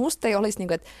jännitystä, että musta ei olisi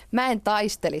niinku, että mä en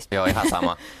taistelisi. Joo, ihan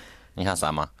sama. Ihan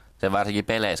sama. Se varsinkin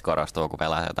peleissä korostuu, kun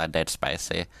pelaa jotain Dead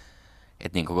Spacea.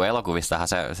 Että niin kuin elokuvissahan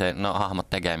hahmot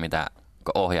tekee, mitä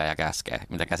ohjaaja käskee,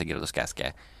 mitä käsikirjoitus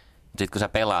käskee. Sitten kun sä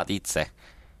pelaat itse,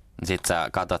 niin sit sä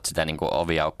katot sitä niin kuin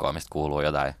oviaukkoa, mistä kuuluu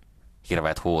jotain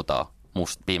hirveät huutoa.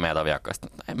 Pimeät oviaukkoista.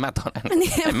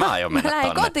 En mä aio mennä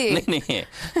tonne. Kotiin. Niin.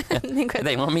 Et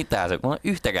ei mulla ole mitään, mulla on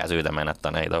yhtäkään syytä mennä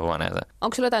tonne huoneeseen.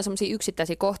 Onko sulla jotain sellaisia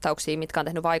yksittäisiä kohtauksia, mitkä on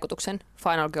tehnyt vaikutuksen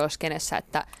Final Girl-skenessä,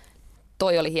 että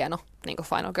toi oli hieno niin kuin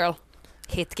Final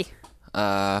Girl-hetki?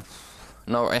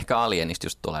 No ehkä Alienista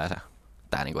just tulee se.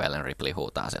 Tää niin kuin Ellen Ripley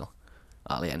huutaa sillä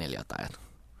Alienilla jotain, että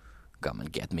come and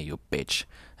get me you bitch.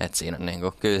 Et siinä niin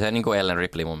kuin, kyllä se niin kuin Ellen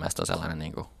Ripley mun mielestä on sellainen,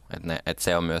 niin kuin, että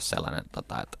se on myös sellainen,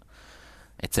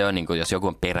 että se on niin kuin, jos joku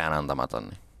on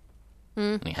peräänantamaton,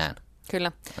 niin hän.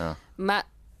 Kyllä. No.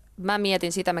 Mä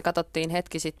mietin sitä, me katsottiin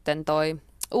hetki sitten toi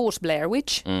uusi Blair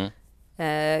Witch,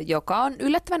 joka on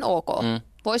yllättävän ok.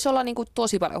 Voisi olla niin kuin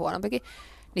tosi paljon huonompikin.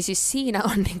 Niin siis siinä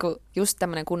on niin kuin just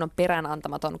tämmöinen kunnon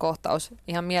peräänantamaton kohtaus.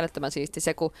 Ihan mielettömän siisti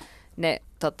se, kun ne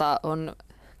on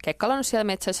kekkalannut siellä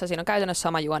metsässä. Siinä on käytännössä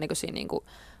sama juoni kuin siinä niin kuin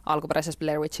alkuperäisessä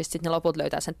Blair Witchissä. Sitten ne loput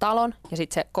löytää sen talon ja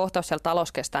sitten se kohtaus siellä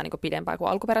talossa kestää niin kuin pidempään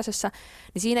kuin alkuperäisessä.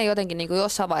 Niin siinä jotenkin niin kuin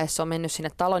jossain vaiheessa on mennyt sinne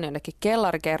talon jonnekin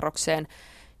kellarikerrokseen.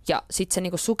 Ja sitten se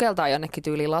niinku sukeltaa jonnekin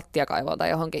tyyliin lattiakaivoon tai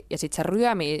johonkin, ja sitten se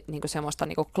ryömii niinku semmoista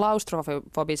niinku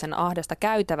klaustrofobisen ahdesta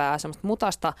käytävää, semmoista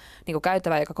mutasta niinku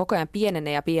käytävää, joka koko ajan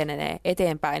pienenee ja pienenee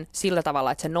eteenpäin sillä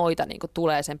tavalla, että se noita niinku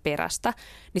tulee sen perästä.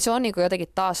 Niin se on niinku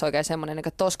jotenkin taas oikein semmoinen,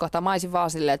 että tuossa kohtaa mä olisin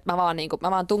vaan silleen, että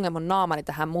mä vaan tungen mun naamani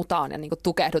tähän mutaan ja niinku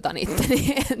tukehdutan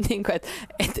itteni, niinku,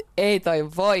 että ei toi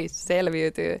voi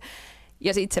selviytyä.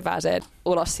 Ja sitten se pääsee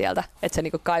ulos sieltä, että se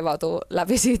niinku kaivautuu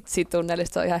läpi siitä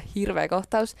tunnelista. Se on ihan hirveä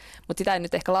kohtaus, mutta sitä ei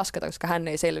nyt ehkä lasketa, koska hän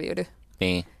ei selviydy.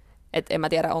 Niin. Et en mä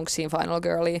tiedä, onko siinä Final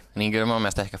Girlia. Niin kyllä mun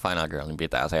mielestä ehkä Final Girlin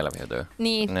pitää selviytyä.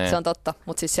 Niin, se on totta.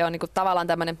 Mutta siis se on niinku tavallaan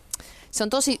tämmöinen, se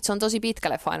on tosi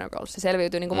pitkälle Final Girl. Se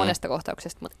selviytyy niinku monesta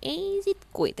kohtauksesta, mutta ei sit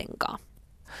kuitenkaan.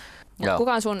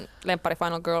 Kuka on sun lemppari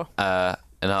Final Girl?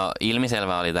 No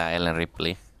ilmiselvä oli tää Ellen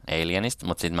Ripley Alienista,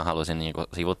 mutta sitten mä halusin niinku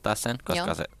sivuttaa sen,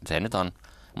 koska se nyt on.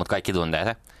 Mutta kaikki tuntee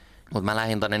se. Mutta mä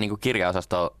lähdin tonne niinku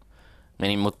kirjaosastoon,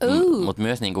 mutta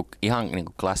myös niinku ihan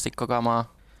niinku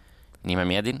klassikkokamaa. Niin mä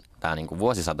mietin, tää on niinku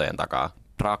vuosisatojen takaa,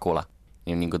 Dracula.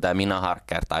 Niinku tää Mina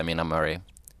Harker tai Mina Murray,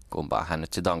 kumpaa hän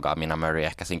nyt sit onkaan, Mina Murray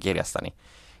ehkä siinä kirjassa. Niin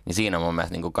siinä on mun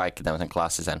mielestä niinku kaikki tämmöisen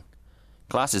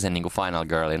klassisen niinku Final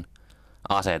Girlin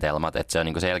asetelmat, että se on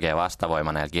niinku selkeä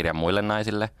vastavoima näille kirjan muille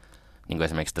naisille. Niin kuin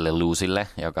esimerkiksi tälle Lucylle,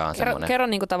 joka on semmoinen... Kerro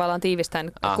niin kuin tavallaan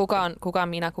tiivistäen, kuka on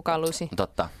Mina, kuka on Lucy.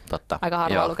 Totta. Aika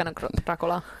harva lukenut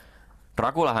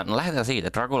Draculaa. Lähdetään siitä,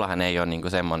 että Draculahan ei ole niin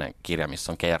kuin semmoinen kirja,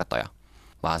 missä on kertoja,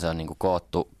 vaan se on niin kuin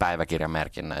koottu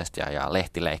päiväkirjamerkinnöistä ja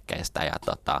lehtileikkeistä ja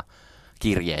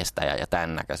kirjeistä ja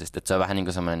tämän näköisistä. Että se on vähän niin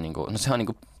kuin semmoinen, niin kuin, no se on niin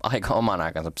kuin aika oman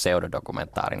aikansa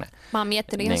pseudodokumentaarinen. Mä oon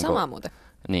miettinyt ihan samaa muuten.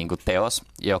 Niin kuin teos,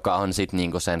 joka on sitten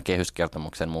niin kuin sen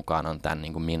kehyskertomuksen mukaan on tämän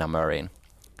niin kuin Mina Murrayn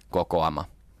kokoama.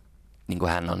 Niin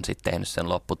kuin hän on sitten tehnyt sen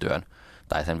lopputyön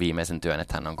tai sen viimeisen työn,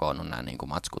 että hän on koonnut nämä niin kuin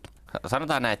matskut.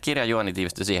 Sanotaan näin, että kirjan juoni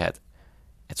tiivistyy siihen, että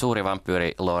suuri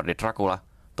vampyyri Lordi Dracula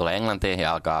tulee Englantiin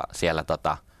ja alkaa siellä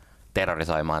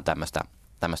terrorisoimaan tämmöistä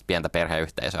pientä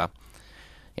perheyhteisöä.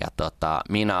 Ja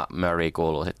Mina Murray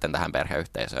kuuluu sitten tähän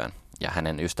perheyhteisöön ja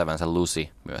hänen ystävänsä Lucy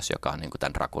myös, joka on niin kuin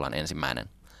tämän Draculan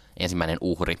ensimmäinen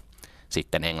uhri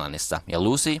sitten Englannissa. Ja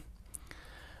Lucy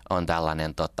on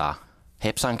tällainen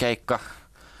hepsankeikka.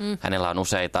 Hänellä on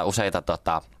useita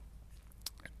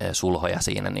sulhoja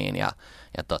siinä niin, ja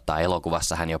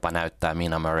elokuvassa hän jopa näyttää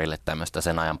Mina Murraylle tämmöistä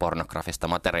sen ajan pornografista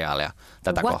materiaalia.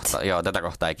 Tätä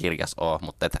kohtaa ei kirjas ole,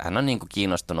 mutta hän on niinku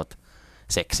kiinnostunut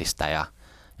seksistä ja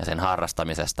sen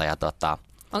harrastamisesta. Ja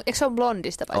eikö se ole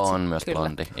blondista paitsi? On myös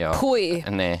blondi, joo. Hui!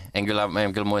 Niin. En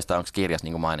kyllä muista, onko kirjas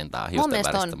niinku mainintaa hiusten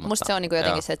väristä. Mun mielestä musta se on niinku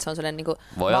jotenkin se, että se on sellainen niinku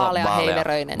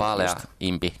heiveröinen. Vaalea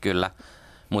impi, kyllä.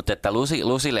 Mutta että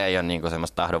Lucylle ei ole niinku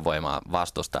semmoista tahdonvoimaa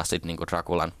vastustaa sit niinku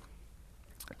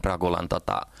Draculan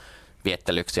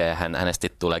viettelyksiä ja hänestä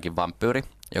tuleekin vampyyri,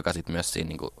 joka sitten myös siinä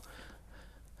niinku,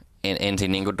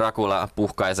 ensin niinku Dracula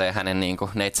puhkaisee hänen niinku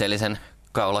neitsellisen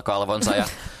kaulakalvonsa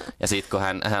ja sitten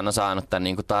kun hän on saanut tämän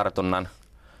niinku tartunnan,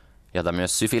 jota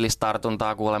myös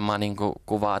syfilistartuntaa kuulemaan niinku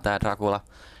kuvaa tämä Dracula,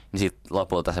 niin sitten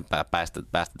lopulta se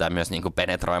päästetään myös niinku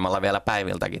penetroimalla vielä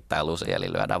päiviltäkin tämä Lucy,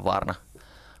 eli lyödään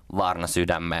vaarna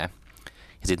sydämeen.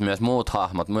 Ja sitten myös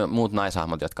muut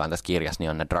naishahmot, jotka on tässä kirjassa, niin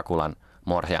on ne Draculan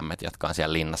morsiammet, jotka on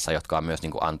siellä linnassa, jotka on myös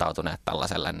niinku antautuneet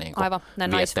tällaiselle niinku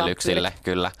viettelyksille.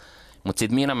 Kyllä. Mutta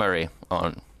sitten Mina Murray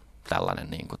on tällainen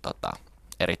niinku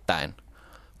erittäin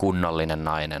kunnollinen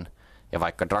nainen. Ja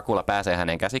vaikka Dracula pääsee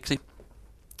hänen käsiksi,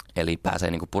 eli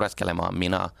pääsee niinku pureskelemaan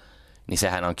Minaa, niin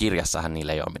sehän on kirjassahan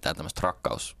niillä ei ole mitään tämmöistä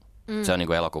rakkaus. Se on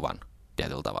niinku elokuvan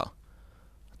tietyllä tavalla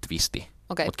twisti.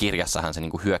 Okay. Mutta kirjassahan se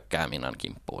niinku hyökkää Minan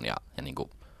kimppuun ja niinku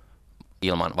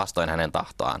ilman vastoin hänen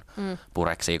tahtoaan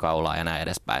pureksii kaulaa ja näin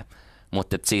edespäin.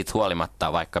 Mutta siitä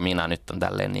huolimatta, vaikka Mina nyt on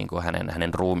tälleen niinku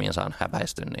hänen ruumiinsa on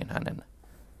häväisty, niin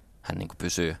hän niinku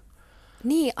pysyy.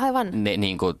 Niin, aivan.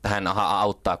 Niinku, hän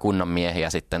auttaa kunnon miehiä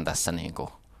sitten tässä niinku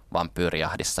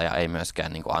vampyyrijahdissa ja ei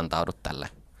myöskään niinku antaudu tälle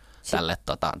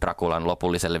Draculan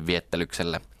lopulliselle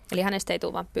viettelykselle. Eli hänestä ei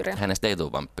tule vampyyriä. Hänestä ei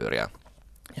tule vampyyriä.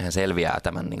 Ja hän selviää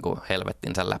tämän niinku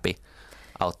helvettinsä läpi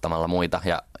auttamalla muita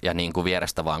ja niinku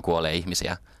vierestä vaan kuolee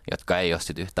ihmisiä, jotka ei ole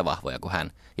sit yhtä vahvoja kuin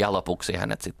hän. Ja lopuksi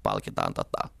hänet sitten palkitaan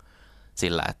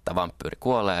sillä, että vampyyri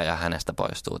kuolee ja hänestä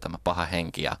poistuu tämä paha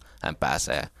henki ja hän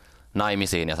pääsee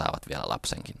naimisiin ja saavat vielä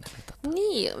lapsenkin.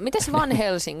 Niin, miten se Van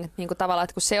Helsing niinku tavallaan,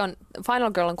 että kun se on,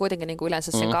 Final Girl on kuitenkin niinku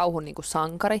yleensä se kauhun niinku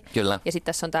sankari. Kyllä. Ja sitten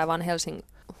tässä on tämä Van Helsing.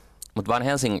 Mutta Van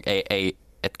Helsing ei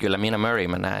että kyllä Mina Murray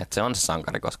mä näen, että se on se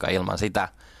sankari, koska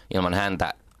ilman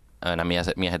häntä nämä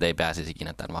miehet ei pääsisi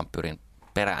ikinä tämän vampyyrin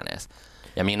perään edes.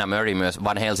 Ja Mina Murray myös,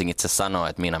 Van Helsing itse sanoo,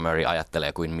 että Mina Murray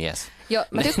ajattelee kuin mies. Joo,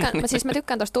 mä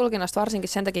tykkään tuosta tulkinnasta varsinkin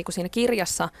sen takia, kun siinä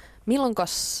kirjassa,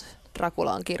 milloinkas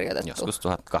Dracula on kirjoitettu? Joskus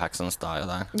 1800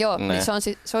 jotain. Joo, niin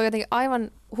se on jotenkin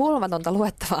aivan hulvatonta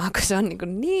luettavaa, kun se on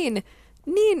niin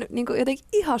jotenkin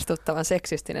ihastuttavan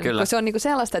seksistinen. Kyllä. Kun se on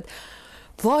sellaista, että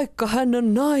vaikka hän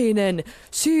on nainen,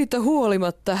 siitä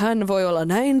huolimatta hän voi olla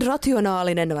näin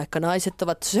rationaalinen, vaikka naiset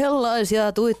ovat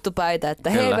sellaisia tuittupäitä, että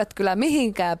he eivät kyllä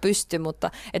mihinkään pysty,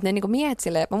 mutta että ne miehet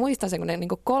silleen, mä muistan sen, kun ne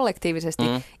kollektiivisesti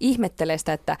ihmettelee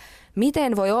sitä, että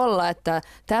miten voi olla, että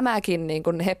tämäkin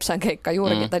hepsan keikka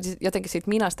juurikin, tai jotenkin siitä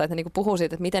Minasta, että ne puhuu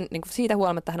siitä, että miten siitä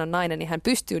huolimatta hän on nainen, niin hän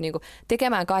pystyy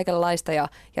tekemään kaikenlaista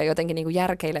ja jotenkin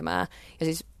järkeilemään. Ja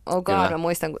siis mä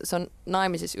muistan, kun se on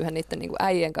naimisissa yhden niiden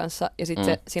äijien kanssa ja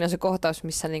sitten siinä on se kohtaus,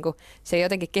 missä se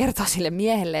jotenkin kertoo sille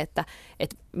miehelle, että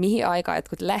mihin aikaan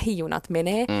jotkut lähijunat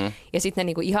menee ja sitten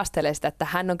ne ihastelee sitä, että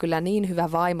hän on kyllä niin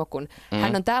hyvä vaimo, kun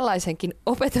hän on tällaisenkin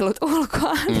opetellut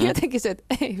ulkoa. Jotenkin se, että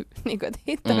ei, että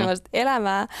hittomillaista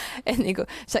elämää, että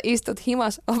sä istut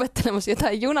himas opettelemassa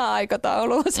jotain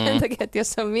juna-aikataulua sen takia, että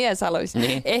jos on mies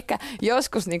haluaisi ehkä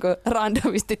joskus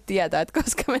randomisti tietää, että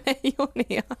koska menee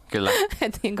junia. Kyllä.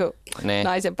 Että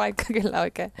naisen paikka kyllä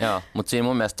oikein. Joo, mutta siinä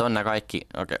mun mielestä on nämä kaikki,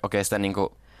 okei sitä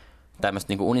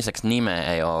tämmöistä uniseksi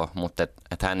nimeä ei ole, mutta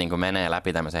et hän menee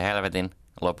läpi tämmöisen helvetin,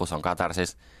 lopussa on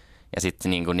katarsis ja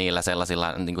sitten niillä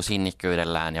sellaisilla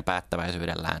sinnikkyydellään ja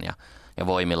päättäväisyydellään ja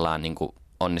voimillaan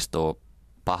onnistuu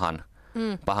pahan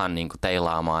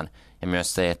teilaamaan ja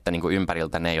myös se, että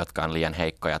ympäriltä ne, jotka on liian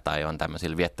heikkoja tai on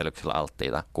tämmöisillä viettelyksillä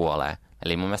alttiita, kuolee.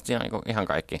 Eli mun mielestä siinä on ihan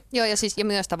kaikki. Joo, ja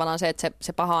myös tavallaan se, että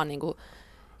se paha on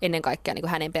ennen kaikkea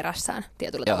hänen perässään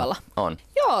tietyllä tavalla. On.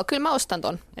 Joo, kyllä mä ostan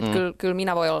ton. Kyllä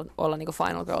minä voi olla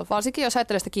Final Girl. Varsinkin jos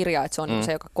ajattelee sitä kirjaa, että se on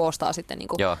se, joka koostaa sitten.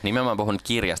 Joo, nimenomaan puhun nyt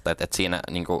kirjasta, että siinä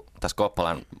tässä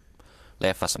Coppolan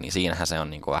leffassa, niin siinähän se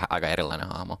on aika erilainen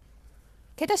hahmo.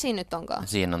 Ketä siinä nyt onkaan?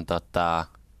 Siinä on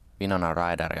Winona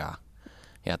Ryder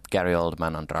ja Gary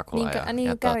Oldman on Dracula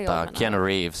ja Keanu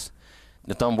Reeves.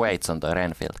 Ja Tom Waits on toi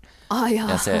Renfield.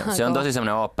 Ja se on tosi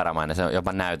semmoinen oopperamainen, se on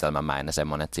jopa näytelmämäinen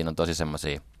semmoinen, että siinä on tosi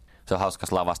semmoisia, se on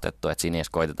hauskas lavastettu, että siinä ei edes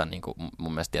koiteta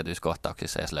mun mielestä tietyissä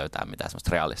kohtauksissa edes löytää mitään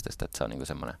semmoista realistista, että se on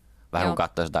semmoinen, vähän kun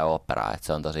katsoisi jotain oopperaa, että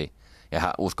se on tosi, ja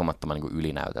ihan uskomattoman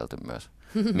ylinäytelty myös,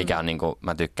 mikä on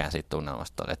mä tykkään siitä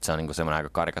tunnelmasta, että se on semmoinen aika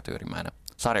karikatyyrimäinen,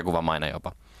 sarjakuvamainen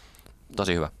jopa,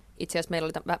 tosi hyvä. Itse asiassa meillä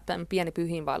oli tämän pieni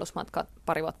pyhiinvaellusmatka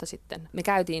pari vuotta sitten. Me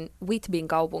käytiin Whitbyn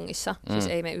kaupungissa, siis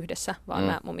ei me yhdessä, vaan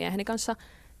mä mun mieheni kanssa,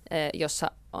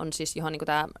 jossa on siis johon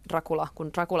tämä Dracula,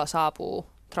 kun Dracula saapuu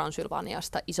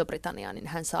Transylvaniasta Iso-Britanniaan, niin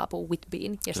hän saapuu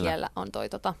Whitbyin ja siellä on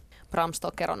Bram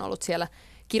Stoker on ollut siellä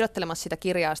kirjoittelemassa sitä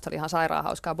kirjaa, oli ihan sairaan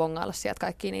hauskaa bongailla sieltä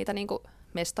kaikkia niitä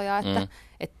mestoja,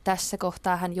 että tässä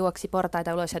kohtaa hän juoksi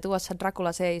portaita ulos ja tuossa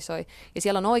Dracula seisoi ja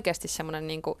siellä on oikeasti semmoinen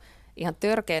ihan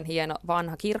törkeän hieno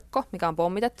vanha kirkko, mikä on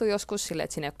pommitettu joskus silleen,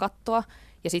 että siinä ei ole kattoa.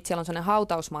 Ja sitten siellä on sellainen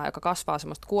hautausmaa, joka kasvaa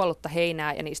semmoista kuollutta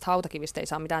heinää, ja niistä hautakivistä ei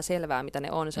saa mitään selvää, mitä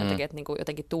ne on. Sen takia, että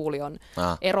jotenkin tuuli on,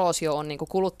 eroosio on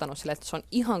kuluttanut silleen, että se on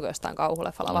ihan kuin jostain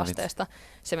kauhuleffalla vasteesta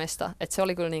se mesta. Että se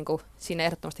oli kyllä, siinä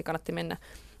ehdottomasti kannatti mennä.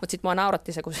 Mutta sitten mua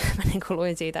nauratti se, kun mä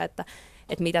luin siitä, että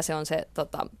mitä se on se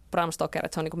Bram Stoker,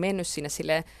 että se on mennyt sinne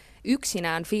silleen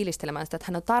yksinään fiilistelemään sitä, että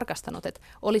hän on tarkastanut, että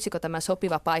olisiko tämä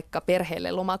sopiva paikka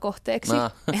perheelle lomakohteeksi.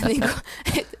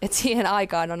 Et siihen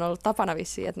aikaan on ollut tapana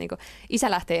vissiin, että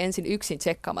isä lähtee ensin yksin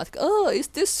tsekkaamaan, että is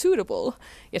this suitable?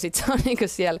 Ja sitten se on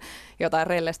siellä jotain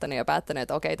rellestänyt ja päättänyt,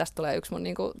 että okei, tästä tulee yksi mun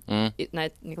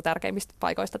näitä tärkeimmistä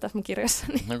paikoista tässä mun kirjassa.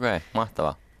 Okei,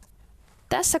 mahtavaa.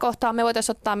 Tässä kohtaa me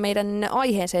voitaisiin ottaa meidän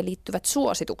aiheeseen liittyvät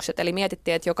suositukset. Eli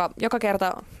mietittiin, että joka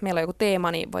kerta meillä on joku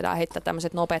teema, niin voidaan heittää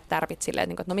tämmöiset nopeat tärpit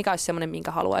silleen, että no mikä olisi semmoinen,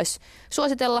 minkä haluaisi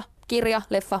suositella, kirja,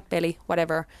 leffa, peli,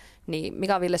 whatever. Niin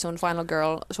mikä on Ville sun Final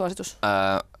Girl-suositus?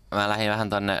 Mä lähdin vähän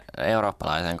tonne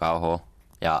eurooppalaiseen kauhuun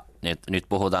ja nyt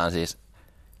puhutaan siis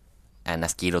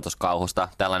NS-kidutuskauhusta.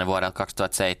 Tällainen vuodelta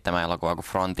 2007 elokuva kuin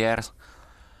Frontiers.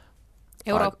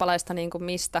 Eurooppalaista niin kuin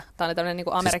mistä? Tämä oli tämmöinen niin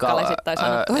kuin amerikkalaisittain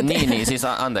sanottu. Siis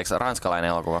anteeksi, ranskalainen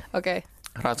elokuva. Okei. Okay.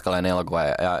 Ranskalainen elokuva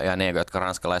ja ne, jotka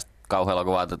ranskalaiset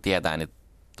kauhuelokuvaa tietää, niin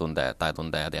tuntee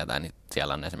ja tietää, niin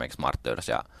siellä on esimerkiksi Martyrs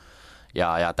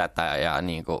ja tätä ja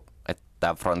niin kuin,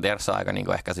 että Frontiers on aika niin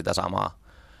kuin ehkä sitä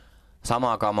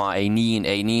samaa kamaa, ei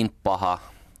niin paha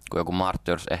kuin joku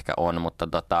Martyrs ehkä on, mutta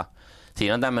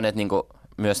siinä on tämmöinen, että niin kuin,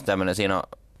 myös tämmöinen, siinä on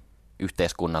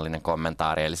yhteiskunnallinen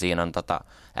kommentaari, eli siinä on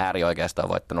äärioikeisto on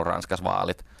voittanut Ranskassa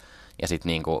vaalit ja sitten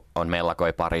niinku on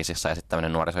mellakoi Pariisissa ja sitten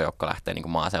tämmöinen nuorisojoukko lähtee niinku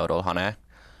maaseudulla haneen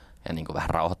ja niinku vähän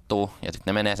rauhoittuu ja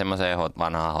sitten ne menee semmoiseen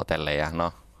vanhaan hotelliin ja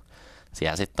no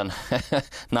siellä sitten on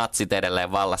natsit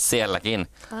edelleen vallassa sielläkin,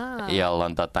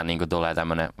 jolloin niinku tulee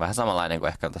tämmöinen vähän samanlainen kuin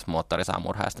ehkä tässä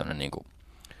moottorisaamurhaista tämmöinen niinku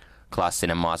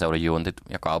klassinen maaseudun juntit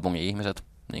ja kaupungin ihmiset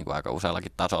niinku aika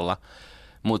useallakin tasolla,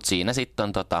 mutta siinä sitten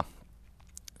on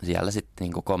siellä sitten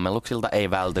niinku kommelluksilta ei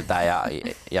vältytä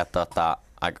ja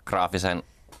aika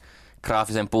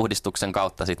graafisen puhdistuksen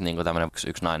kautta sitten niinku tämmöinen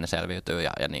yksi nainen selviytyy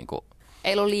ja niinku.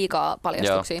 Ei ollut liikaa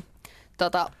paljastuksia.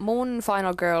 Mun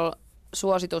Final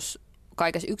Girl-suositus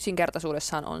kaikessa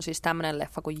yksinkertaisuudessaan on siis tämmöinen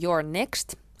leffa kuin You're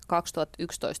Next,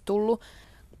 2011 tullut.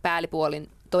 Päällipuolin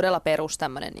todella perus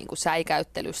tämmöinen niinku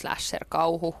säikäyttely, slasher,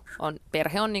 kauhu.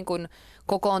 Perhe on niinku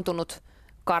kokoontunut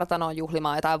kartanoon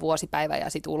juhlimaan jotain vuosipäivää ja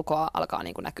sitten ulkoa alkaa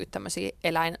niinku näkyä tämmöisiä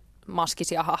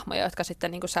eläinmaskisia hahmoja, jotka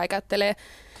sitten niinku säikäyttelee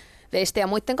veistä ja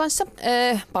muiden kanssa.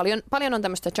 Paljon on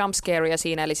tämmöistä jumpscarea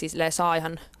siinä, eli siis saa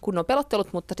ihan kunnon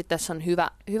pelottelut, mutta sitten tässä on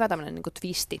hyvä tämmöinen niinku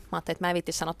twisti. Mä ajattelin, että mä en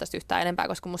viitti sanoa tästä yhtään enempää,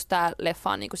 koska musta tää leffa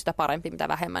on niinku sitä parempi, mitä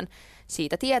vähemmän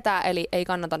siitä tietää, eli ei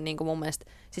kannata niinku mun mielestä,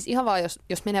 siis ihan vaan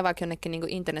jos menee vaikka jonnekin niinku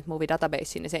Internet Movie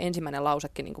Databaseen, niin se ensimmäinen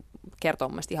lausekin niinku kertoo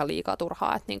mun mielestä ihan liikaa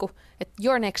turhaa, että niinku,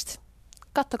 You're Next,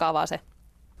 kattokaa vaan se.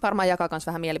 Varmaan jakaa myös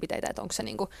vähän mielipiteitä, että onko se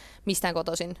niinku mistään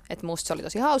kotoisin. Että musta se oli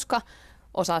tosi hauska.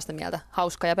 Osa sitä mieltä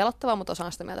hauska ja pelottava, mutta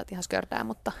osa sitä mieltä, että ihan skördää.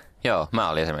 Mutta. Joo, mä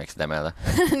olin esimerkiksi sitä mieltä.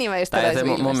 Niin mä just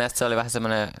mun mielestä se oli vähän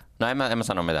semmoinen, no en mä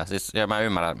sano mitään. Siis, mä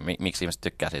ymmärrän, miksi ihmiset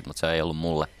tykkää siitä, mutta se ei ollut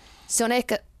mulle. Se on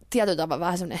ehkä tietyllä tavalla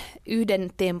vähän semmoinen yhden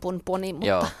tempun poni,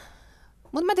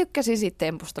 mutta mä tykkäsin siitä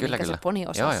tempusta, mikä se poni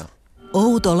osasi. Joo.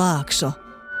 Outo Laakso,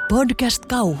 podcast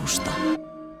kauhusta.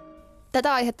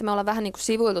 Tätä aihetta me ollaan vähän niin kuin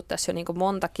sivuiltu tässä jo niin kuin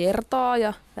monta kertaa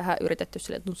ja vähän yritetty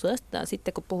silleen, että säästetään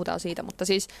sitten, kun puhutaan siitä. Mutta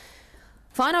siis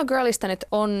Final Girlista nyt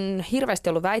on hirveästi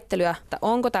ollut väittelyä, että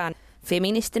onko tämä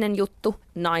feministinen juttu,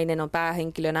 nainen on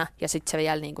päähenkilönä ja sitten se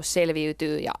vielä niin kuin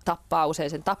selviytyy ja tappaa usein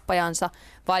sen tappajansa,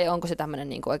 vai onko se tämmöinen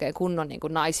niin kuin oikein kunnon niin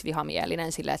kuin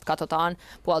naisvihamielinen silleen, että katsotaan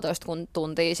 1,5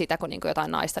 tuntia sitä, kun niin kuin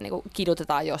jotain naista niin kuin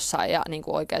kidutetaan jossain ja niin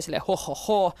kuin oikein silleen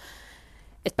ho.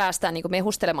 Että päästään niinku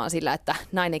mehustelemaan sillä, että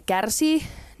nainen kärsii,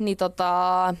 niin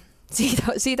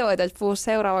siitä voitaisiin puhua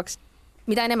seuraavaksi.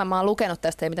 Mitä enemmän mä oon lukenut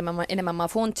tästä ja mitä enemmän mä oon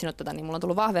funtsinut tätä, niin mulla on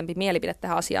tullut vahvempi mielipide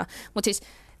tähän asiaan. Mutta siis,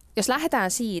 jos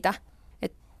lähdetään siitä,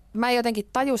 että mä jotenkin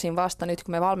tajusin vasta nyt,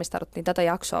 kun me valmistauduttiin tätä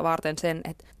jaksoa varten sen,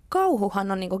 että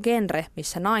kauhuhan on niinku genre,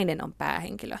 missä nainen on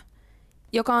päähenkilö,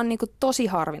 joka on niinku tosi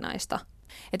harvinaista.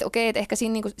 Että okei, että ehkä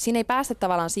siinä ei päästä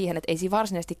tavallaan siihen, että ei siinä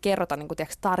varsinaisesti kerrota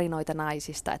tarinoita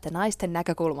naisista, että naisten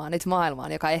näkökulmaa nyt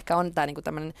maailmaan, joka ehkä on tämä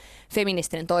tämmöinen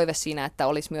feministinen toive siinä, että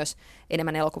olisi myös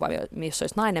enemmän elokuvia, missä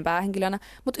olisi nainen päähenkilönä,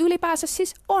 mutta ylipäänsä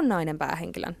siis on nainen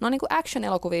päähenkilön. Ne on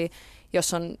action-elokuvia,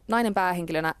 jos on nainen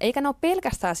päähenkilönä, eikä ne ole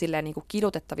pelkästään silleen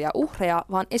kidutettavia uhreja,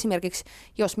 vaan esimerkiksi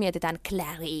jos mietitään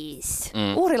Clarice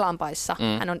uhrilampaissa,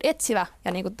 hän on etsivä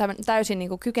ja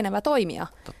täysin kykenevä toimija.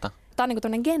 Totta. Tämä on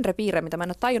tämmöinen genrepiirre, mitä mä en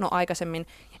ole tajunnut aikaisemmin.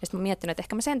 Ja sitten mä miettinyt, että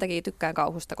ehkä mä sen takia tykkään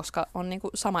kauhusta, koska on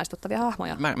samaistuttavia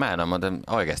hahmoja. Mä en ole muuten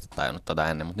oikeasti tajunnut tota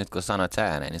ennen, mutta nyt kun sanoit se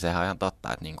ääneen, niin sehän on ihan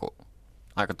totta, että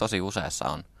aika tosi useassa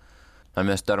on. Mä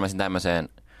myös törmäsin tämmöiseen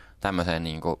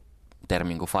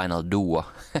termiin kuin final duo,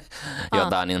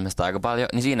 jota on ilmeisesti aika paljon.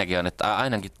 Niin siinäkin on, että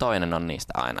ainakin toinen on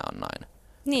niistä aina on nainen.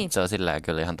 Niin. Se on silleen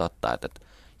kyllä ihan totta.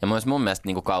 Ja myös mun mielestä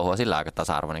kauhu on sillä aika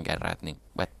tasa-arvoinen genre,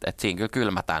 että siinä kyllä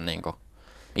kylmätään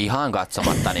ihan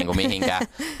katsomatta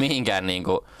mihinkään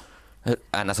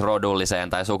NS-rodulliseen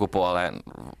tai sukupuoleen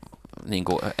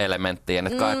elementtiin.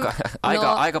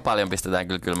 Aika paljon pistetään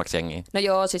kyllä kylmäksi jengiin. No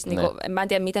joo, siis mä en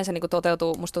tiedä miten se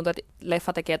toteutuu. Musta tuntuu, että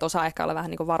leffatekijät osaa ehkä olla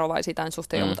vähän varovaisia tämän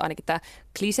suhteen, mutta ainakin tämä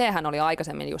kliseehän oli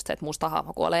aikaisemmin just se, että musta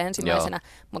hahmo kuolee ensimmäisenä.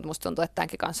 Mutta musta tuntuu, että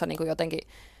tämänkin kanssa jotenkin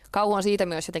kauhu on siitä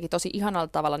myös jotenkin tosi ihanalla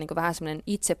tavalla niin kuin vähän semmoinen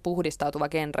itse puhdistautuva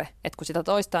genre, että kun sitä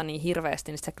toistaa niin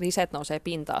hirveästi, niin sitä kliseet nousee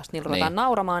pintaan, niillä ruvetaan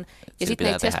nauramaan ja sitten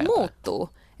ne itse asiassa muuttuu.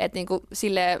 Että niin kuin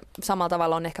silleen samalla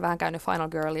tavalla on ehkä vähän käynyt Final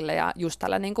Girlille ja just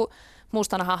tällä niin kuin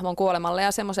mustana hahmon kuolemalle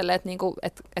ja semmoiselle, että niinku,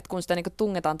 et kun sitä niinku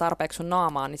tungetaan tarpeeksi sun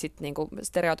naamaan, niin sitten niinku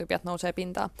stereotypiat nousee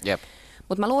pintaan. Yep.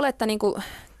 Mutta mä luulen, että niinku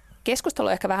keskustelu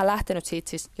on ehkä vähän lähtenyt siitä,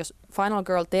 siis jos Final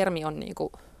Girl-termi on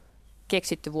niinku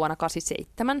keksitty vuonna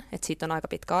 1987, että siitä on aika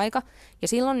pitkä aika. Ja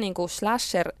silloin niinku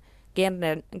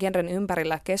slasher-genren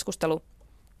ympärillä keskustelu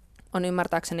on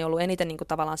ymmärtääkseni ollut eniten niinku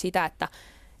tavallaan sitä, että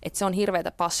se on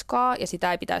hirveätä paskaa ja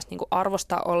sitä ei pitäisi niinku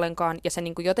arvostaa ollenkaan. Ja se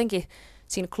niinku jotenkin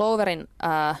siinä Cloverin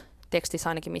tekstissä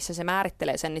ainakin, missä se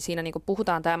määrittelee sen, niin siinä niinku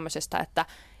puhutaan tämmöisestä, että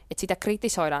sitä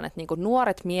kritisoidaan, että niinku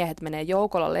nuoret miehet menee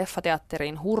joukolla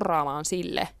leffateatteriin hurraamaan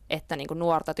sille, että niinku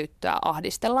nuorta tyttöä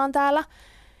ahdistellaan täällä,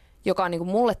 joka on niinku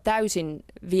mulle täysin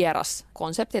vieras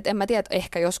konsepti. Et en mä tiedä,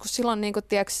 ehkä joskus silloin, niinku,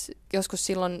 joskus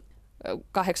silloin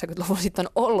 80-luvulla sitten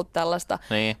on ollut tällaista,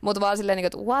 niin. Mutta vaan silleen,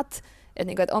 niinku, että what?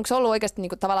 Että onko se ollut oikeasti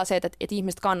niinku tavallaan se, että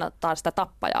ihmiset kannattaa sitä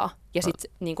tappajaa. Ja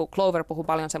sitten niinku Clover puhuu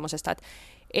paljon semmoisesta, että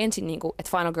ensin, niinku,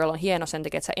 että Final Girl on hieno sen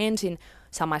takia, että sä ensin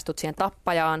samaistut siihen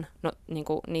tappajaan. No,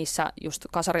 niinku, niissä just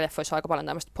kasarileffoissa on aika paljon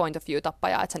tämmöistä point of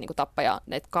view-tappajaa, että sä niinku tappaja,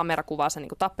 että kamera kuvaa sen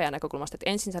niinku tappajan näkökulmasta, että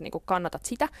ensin sä niinku kannatat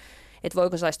sitä, että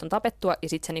voiko saiston tapettua, ja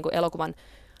sitten se niinku elokuvan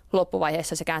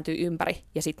loppuvaiheessa se kääntyy ympäri,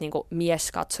 ja sitten niinku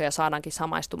mieskatsoja saadaankin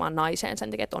samaistumaan naiseen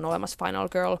sen takia, että on olemassa Final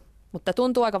Girl. Mutta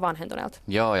tuntuu aika vanhentuneelta.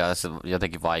 Joo, ja se on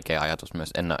jotenkin vaikea ajatus myös.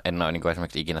 En ole niin kuin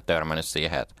esimerkiksi ikinä törmännyt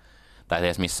siihen, tai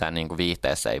edes missään niin kuin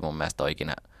viihteessä ei mun mielestä ole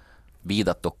ikinä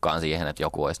viitattukaan siihen, että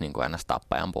joku olisi niin kuin ennäs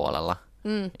tappajan puolella,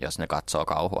 jos ne katsoo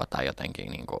kauhua tai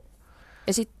jotenkin. Niin kuin.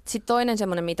 Ja sitten toinen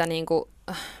semmoinen, mitä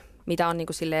on niin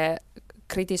kuin silleen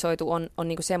kritisoitu, on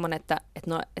niin kuin semmoinen, että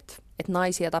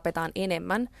naisia tapetaan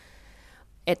enemmän,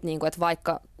 että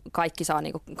vaikka kaikki saa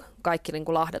kaikki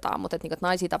lahdataan, mutta että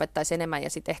naisia tapettaisiin enemmän ja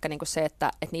sitten ehkä se,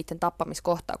 että niiden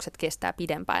tappamiskohtaukset kestää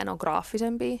pidempään ja ne on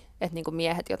graafisempia, että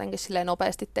miehet jotenkin silleen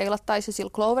nopeasti teilattaisi. Sillä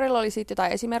Cloverilla oli siitä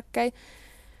jotain esimerkkejä,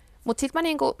 mutta sitten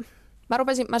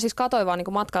mä siis katsoin vaan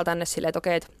matkalla tänne silleen, että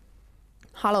okei, että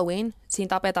Halloween, siinä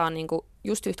tapetaan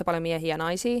just yhtä paljon miehiä ja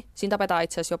naisia. Siinä tapetaan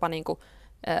itse asiassa jopa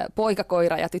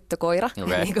poikakoira ja tyttökoira,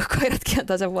 okay. Koiratkin on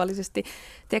tasapuolisesti.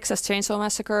 Texas Chainsaw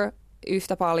Massacre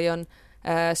yhtä paljon.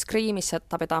 Screamissä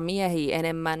tapetaan miehiä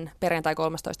enemmän, perjantai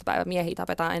 13. päivä miehiä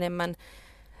tapetaan enemmän.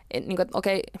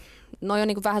 Okei, noi on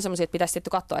vähän semmoisia, että pitäisi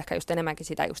katsoa ehkä just enemmänkin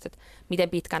sitä just, että miten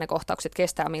pitkään ne kohtaukset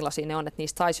kestää, millaisia ne on, että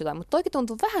niistä saisi jotain. Mutta toikin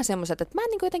tuntuu vähän semmoiset, että mä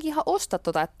en jotenkin ihan osta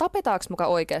että tapetaanko muka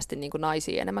oikeasti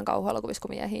naisia enemmän kauhuelokuvissa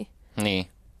kuin miehiä. Niin.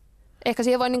 Ehkä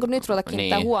siihen voi nyt ruveta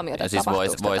kiinnittää huomiota, että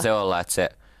siis voi se olla, että se,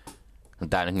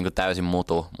 tää nyt täysin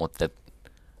mutu, mutta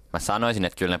mä sanoisin,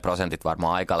 että kyllä ne prosentit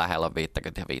varmaan aika lähellä on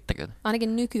 50 ja 50.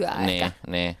 Ainakin nykyään ehkä.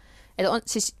 Niin. Että on,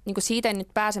 siis, siitä ei nyt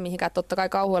pääse mihinkään, että totta kai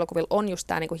kauhuelokuvilla on just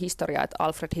tämä historia, että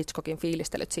Alfred Hitchcockin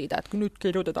fiilistelyt siitä, että nyt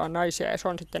kidutetaan naisia ja se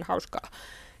on sitten hauskaa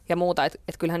ja muuta. Että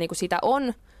kyllähän sitä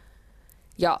on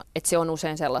ja että se on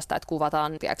usein sellaista, että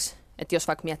kuvataan, että jos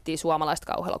vaikka miettii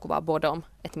suomalaista kauhuelokuvaa Bodom,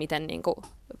 että miten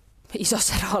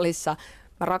isossa roolissa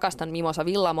mä rakastan Mimosa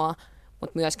Villamoa,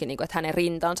 mutta myöskin, että hänen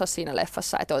rintansa siinä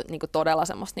leffassa, että on todella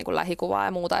semmoista lähikuvaa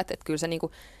ja muuta, että kyllä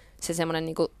se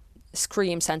semmoinen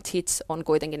screams and tits on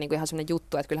kuitenkin ihan semmoinen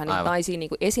juttu, että kyllähän niitä naisia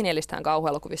esineellistään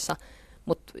kauhuelokuvissa,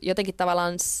 mutta jotenkin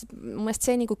tavallaan mun mielestä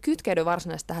se ei kytkeydy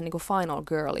varsinaisesti tähän Final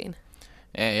Girliin.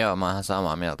 Ei, joo, mä oon ihan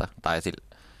samaa mieltä. Tai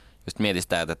just mietin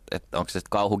sitä, että onko se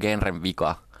kauhugenren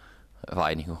vika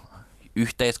vai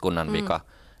yhteiskunnan vika,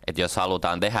 että jos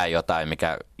halutaan tehdä jotain,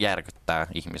 mikä järkyttää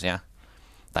ihmisiä,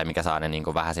 tai mikä saa ne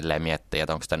vähän silleen miettiä,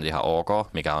 että onko sitä nyt ihan ok,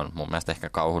 mikä on mun mielestä ehkä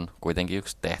kauhun kuitenkin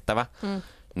yksi tehtävä,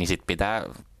 niin sit pitää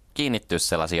kiinnittyä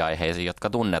sellaisiin aiheisiin, jotka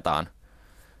tunnetaan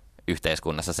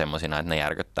yhteiskunnassa semmoisina, että ne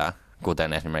järkyttää,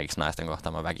 kuten esimerkiksi naisten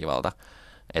kohtaama väkivalta.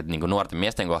 Että nuorten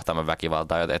miesten kohtaama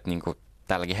väkivalta, että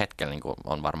tälläkin hetkellä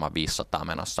on varmaan 500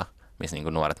 menossa, missä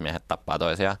nuoret miehet tappaa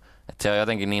toisiaan. Että se on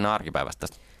jotenkin niin arkipäivästä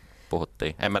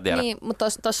puhuttiin. En mä tiedä. Niin, mutta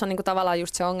tuossa on tavallaan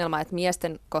just se ongelma, että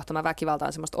miesten kohtama väkivalta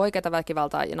on semmoista oikeaa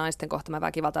väkivaltaa ja naisten kohtama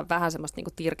väkivalta on vähän semmoista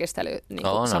tirkistelyä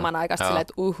samanaikaisesti silleen,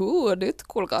 että nyt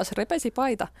kuulkaas repesi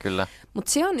paita. Kyllä.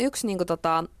 Mutta se on yksi,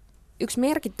 yksi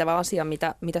merkittävä asia,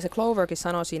 mitä se Cloverkin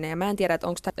sanoi siinä, ja mä en tiedä, että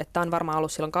onko tämä on varmaan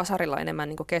ollut silloin kasarilla enemmän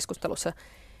keskustelussa,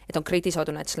 että on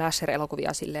kritisoitu näitä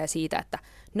slasher-elokuvia siitä, että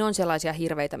ne on sellaisia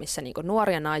hirveitä, missä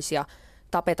nuoria naisia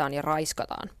tapetaan ja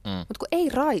raiskataan. Mutta kun ei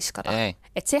raiskata.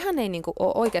 Että sehän ei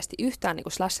ole oikeasti yhtään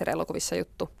slasher-elokuvissa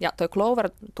juttu. Ja toi Clover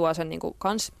tuo sen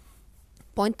kans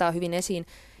pointtaa hyvin esiin,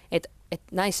 että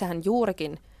näissähän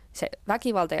juurikin se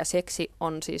väkivalta ja seksi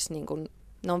on siis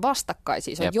ne on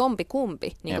vastakkaisia, se on Jep.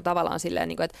 jompikumpi niin kuin tavallaan silleen,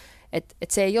 niin kuin, että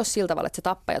se ei ole sillä tavalla, että se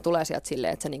tappaja tulee sieltä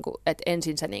silleen, että, se, niin kuin, että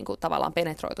ensin se niin kuin, tavallaan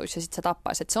penetroituisi ja sitten se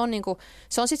tappaisi. Että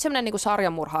se on sitten semmoinen niin kuin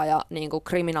sarjamurhaaja, niin kuin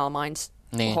Criminal Minds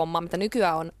homma, mitä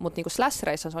nykyään on, mutta niin kuin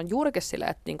slashereissa se on juurikin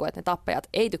silleen, että, niin kuin, että ne tappajat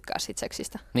ei tykkää siitä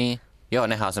seksistä. Niin, joo,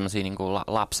 nehän on semmoisia niin kuin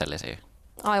lapsellisia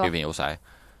hyvin usein.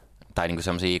 Tai niin kuin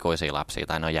semmoisia ikuisia lapsia,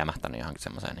 tai ne on jämähtänyt johonkin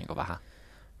semmoiseen niin kuin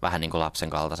vähän niin kuin lapsen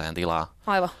kaltaiseen tilaan.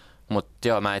 Aivan. Mutta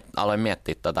joo, mä aloin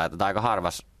miettiä että aika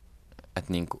harvas,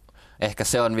 että niinku, ehkä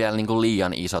se on vielä niinku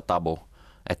liian iso tabu,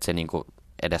 että se niinku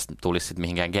edes tulisi sit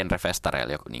mihinkään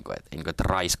genrefestareille joku niinku, että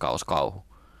raiskauskauhu.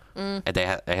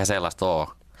 Että eihän sellaista ole.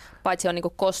 Paitsi on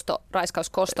niinku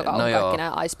raiskauskostokauhu, kaikki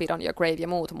nämä Ice Beat on ja Grave ja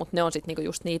muut, mutta ne on sitten niinku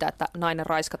just niitä, että nainen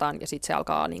raiskataan ja sitten se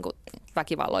alkaa niinku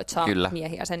väkivalloitsaa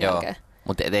miehiä sen jälkeen.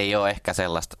 Mutta ei ole ehkä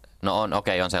sellaista, no on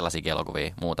sellaisia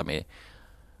elokuvia muutamia,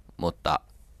 mutta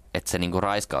että se niinku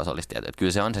raiskaus olisi tietysti. Että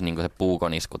kyllä se on se, niinku se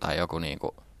puukonisku tai joku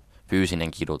niinku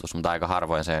fyysinen kidutus, mutta aika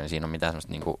harvoin siinä on mitään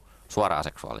semmoista niinku suoraa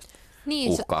seksuaalista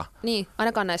uhkaa. Niin,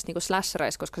 ainakaan näissä niinku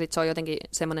slashereissa, koska sit se on jotenkin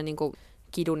semmoinen niinku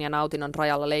kidun ja nautinnon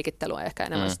rajalla leikittely on ehkä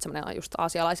enemmän semmoinen just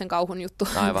aasialaisen kauhun juttu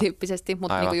tyyppisesti,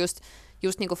 mutta niinku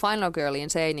just niinku Final Girliin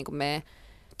se ei niinku mene.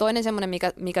 Toinen semmoinen,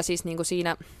 mikä siis niinku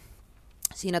siinä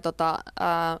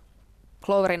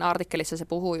Cloverin artikkelissa se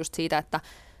puhuu just siitä, että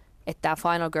tämä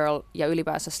Final Girl ja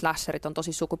ylipäänsä slasherit on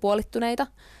tosi sukupuolittuneita.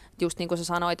 Just niin kuin sä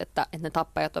sanoit, että ne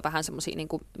tappajat on vähän semmoisia niin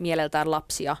kuin mieleltään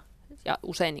lapsia ja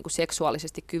usein niin kuin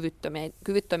seksuaalisesti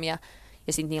kyvyttömiä.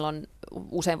 Ja sitten niillä on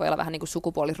usein voi olla vähän niin kuin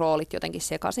sukupuoliroolit jotenkin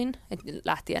sekaisin. Et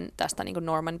lähtien tästä niin kuin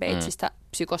Norman Batesista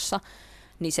Psykossa,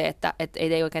 niin se, että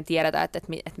ei oikein tiedetä, että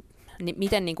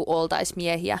miten niin kuin oltaisiin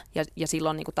miehiä ja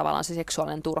silloin niin kuin tavallaan se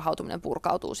seksuaalinen turhautuminen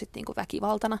purkautuu sitten niin kuin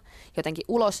väkivaltana jotenkin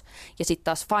ulos. Ja sitten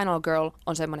taas Final Girl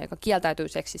on semmoinen, joka kieltäytyy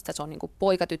seksistä, se on niin kuin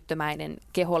poikatyttömäinen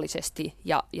kehollisesti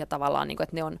ja tavallaan, niin kuin,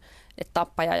 että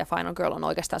tappaja ja Final Girl on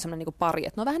oikeastaan semmoinen niin kuin pari,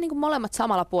 että ne on vähän niin kuin molemmat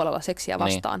samalla puolella seksiä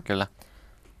vastaan. Niin, kyllä.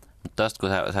 Mutta tuosta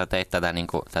kun sä teit tätä, niin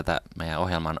kuin, tätä meidän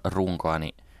ohjelman runkoa,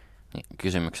 niin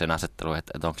kysymyksen asettelu,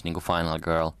 että onko niin kuin Final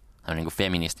Girl niin kuin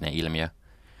feministinen ilmiö,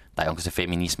 tai onko se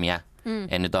feminismiä.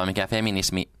 En nyt ole mikään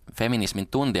feminismin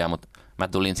tuntija, mutta mä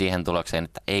tulin siihen tulokseen,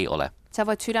 että ei ole. Sä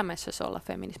voit sydämessä olla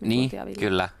feminismin tuntija. Niin,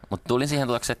 kyllä. Mutta tulin siihen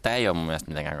tulokseen, että ei ole mun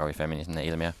mielestä mitenkään kovin feminisminen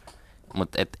ilmiö.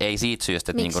 Mutta ei siitä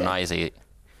syystä, että niinku naisia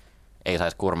ei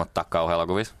saisi kurmottaa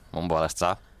kauhuelokuvissa. Mun puolesta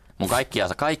saa. Mun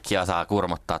kaikkia saa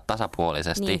kurmottaa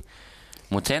tasapuolisesti. Niin.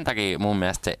 Mutta sen takia mun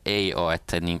mielestä se ei ole,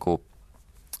 että se, niinku,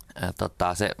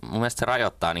 mun mielestä se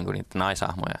rajoittaa niinku niitä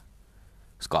naisahmoja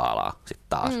skaalaa sitten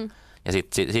taas. Ja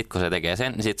sit kun se tekee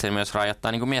sen, niin sitten se myös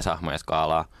rajoittaa niinku mieshahmojen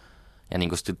skaalaa. Ja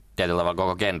niinku tietyllä tavalla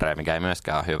koko genreä, mikä ei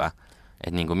myöskään ole hyvä.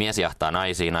 Että niinku mies jahtaa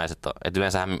naisia, naiset on, että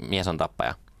yleensähän mies on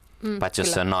tappaja. Paitsi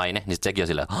jos se on nainen, niin sekin on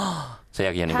silleen, että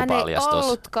sekin on niinku paljastus. Hän ei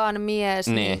ollutkaan mies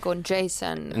niin kuin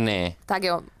Jason. Niin.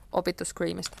 Tämäkin on opittu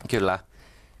Screamista. Kyllä.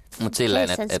 Mutta silleen,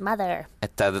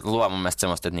 että luo mun mielestä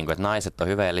semmoista, että, niinku, että naiset on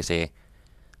hyveellisiä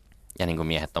ja niinku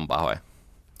miehet on pahoja.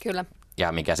 Kyllä.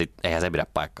 Ja mikä sit, eihän se pidä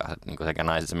paikkaa. Niinku sekä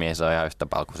naiset ja mies on ihan yhtä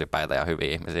palkkusipäitä ja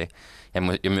hyviä ihmisiä.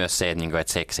 Ja myös se, että, niinku,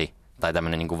 että seksi tai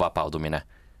tämmöinen niinku vapautuminen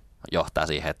johtaa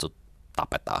siihen, että sut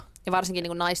tapetaan. Ja varsinkin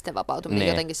niinku naisten vapautuminen,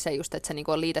 jotenkin se just, että se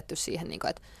niinku on liitetty siihen, niinku,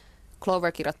 että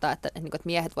Clover kirjoittaa, että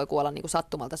miehet voi kuolla niinku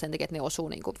sattumalta sen takia, että ne osuu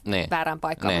niinku väärään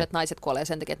paikkaan, mutta että naiset kuolee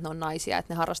sen takia, että ne on naisia,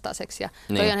 että ne harrastaa seksiä.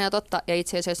 Toi on ihan totta. Ja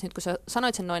itse asiassa nyt kun sä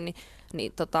sanoit sen noin,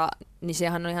 niin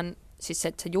sehän on ihan, siis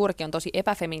se juurikin on tosi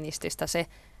epäfeminististä se,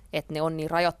 että ne on niin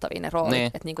rajoittavia ne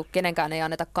roolit, että niinku kenenkään ei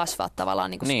anneta kasvaa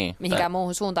tavallaan niinku mihinkään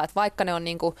muuhun suuntaan. Että vaikka ne on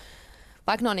niinku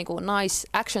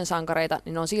action-sankareita,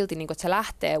 niin ne on silti, niinku, että se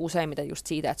lähtee useimmiten just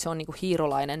siitä, että se on niinku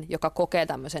hiirulainen, joka kokee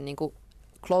tämmöisen, niinku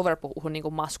Clover puhuu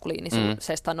niinku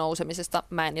maskuliinisesta nousemisesta.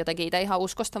 Mä en jotenkin itse ihan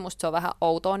uskosta, musta se on vähän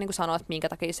outoa niinku sanoa, että minkä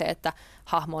takia se, että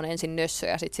hahmo on ensin nössö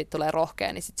ja sitten tulee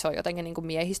rohkea, niin sit se on jotenkin niinku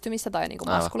miehistymistä tai niinku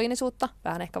maskuliinisuutta.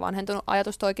 Vähän ehkä vanhentunut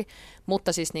ajatus toikin,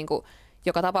 mutta siis niinku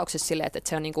joka tapauksessa silleen, että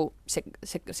se on niinku,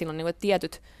 sillä on niinku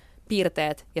tietyt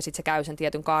piirteet ja sitten se käy sen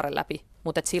tietyn kaaren läpi.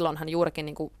 Mutta silloinhan juurikin,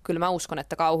 niinku, kyllä mä uskon,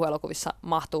 että kauhuelokuvissa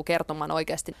mahtuu kertomaan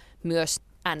oikeasti myös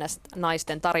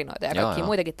NS-naisten tarinoita ja kaikkia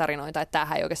muitakin tarinoita. Että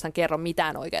tämähän ei oikeastaan kerro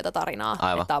mitään oikeaa tarinaa.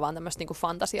 Että tämä on vaan tämmöistä niinku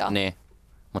fantasiaa. Niin,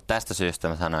 mutta tästä syystä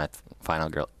mä sanoin, että Final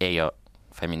Girl ei ole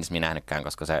feminismi nähnytkään,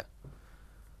 koska se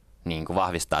niinku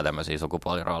vahvistaa tämmöisiä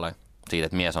sukupuolirooleja. Siitä,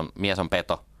 että mies on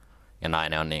peto ja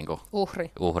nainen on niinku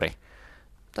uhri.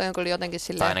 Toi on kyllä jotenkin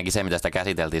silleen... Tai ainakin se, mitä sitä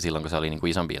käsiteltiin silloin, kun se oli niinku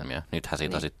isompi ilmiö. Nythän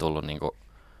siitä on sitten tullut, niinku,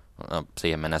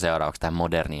 siihen mennään seuraavaksi tähän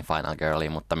moderniin Final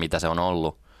Girliin, mutta mitä se on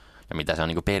ollut ja mitä se on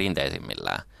niinku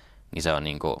perinteisimmillään, niin se on,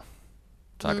 niinku,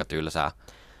 se on aika tylsää.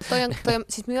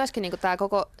 Siis myöskin niinku tämä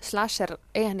koko slasher,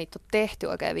 eihän niitä ole tehty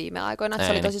oikein viime aikoina.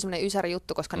 Se oli tosi semmoinen ysäri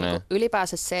juttu, koska niinku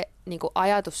ylipäänsä se niinku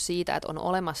ajatus siitä, että on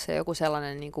olemassa joku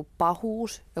sellainen niinku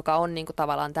pahuus, joka on niinku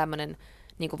tavallaan tämmöinen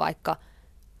niinku vaikka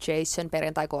Jason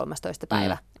perjantai 13.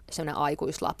 päivä, semmoinen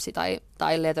aikuislapsi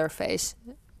tai Leatherface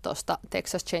tuosta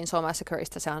Texas Chainsaw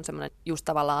Massacreista. Se on semmoinen just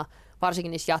tavallaan,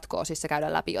 varsinkin niissä jatko-osissa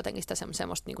käydään läpi jotenkin sitä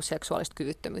semmoista niinku seksuaalista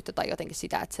kyvyttömyyttä tai jotenkin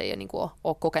sitä, että se ei niinku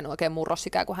ole kokenut oikein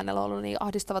murrosikään, kun hänellä on ollut niin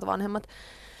ahdistavat vanhemmat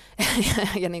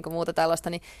ja niinku muuta tällaista,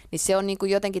 niin se on niinku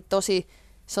jotenkin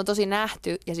se on tosi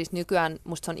nähty, ja siis nykyään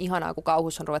musta se on ihanaa, kun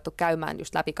kauhussa on ruvettu käymään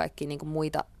just läpi kaikkia niinku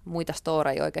muita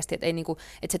storeja oikeasti, että niinku,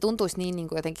 et se tuntuisi niin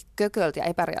niinku jotenkin kököltä ja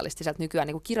epärealistiselta nykyään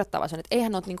niinku kirjoittava sen, että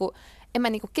eihän ole niinku, en mä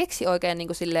niinku keksi oikein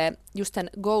niinku silleen, just sen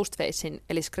Ghostfacein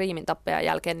eli Screamin tappajan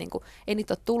jälkeen, niinku, ei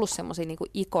niitä ole tullut semmoisia niinku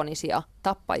ikonisia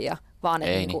tappajia, vaan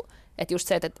että niinku, et just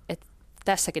se, että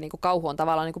tässäkin niinku kauhu on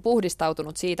tavallaan niinku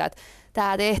puhdistautunut siitä, että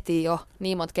tämä tehtiin jo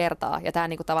niin monta kertaa ja tämä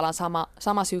niinku tavallaan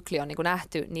sama sykli on niinku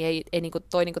nähty, niin ei niinku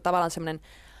toi niinku tavallaan semmoinen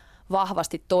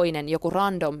vahvasti toinen joku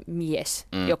random mies,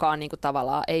 joka on niinku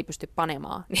tavallaan ei pysty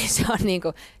panemaan, niin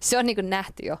se on niinku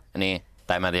nähty jo. Niin,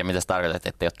 tai mä en tiedä mitä sä tarkoitat,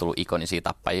 että ei ole tullut ikonisia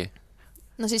tappajia.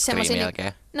 No siis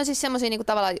semmoisia niinku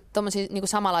tavallaan tommosia niinku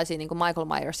samanlaisia niinku Michael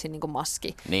Myersin niinku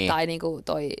maski tai niinku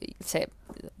se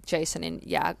Jasonin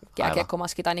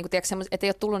jääkiekkomaski tai niinku tiedätkö että ei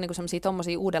ole tullut niinku semmoisia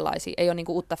tommosia uudenlaisia, ei ole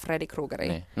niinku uutta Freddy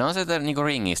Kruegeria. Niin. No on se niinku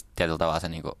Ringistä tietyllä tavalla se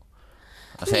niinku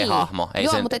se hahmo. Ei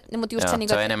joo, se, mutta just joo, se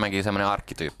niinku, se on enemmänkin semmoinen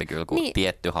arkkityyppi kyllä kuin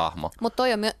tietty hahmo. Mutta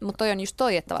toi on just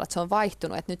toi, että tavallaan että se on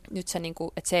vaihtunut, että nyt se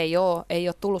niinku, että se ei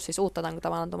ole tullut siis uutta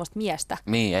tavallaan tuommoista miestä.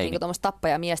 Niinku tuommoista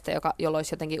tappajamiestä, jolla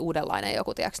olisi jotenkin uudenlainen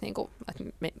joku, tiiäks, niinku, että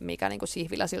mikä niinku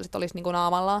Sihvillä sillä sit olisi niinku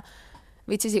naamallaan.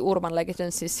 Vitsisi Urban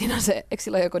Legends, siis siinä on se, eikö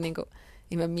sillä ole joku niinku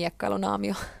ihme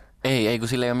miekkailunaamio? Ei kun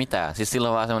sillä ei ole mitään. Siis sillä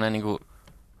on vaan semmoinen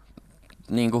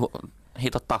niinku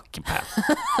hito takki päällä.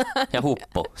 Ja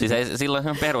huppu. Siis ei, sillä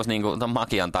on perus niinku ton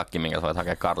makian takki, minkä sä voit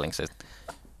hakea Karlingsista.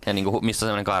 Ja niinku, missä on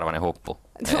semmoinen karvainen huppu.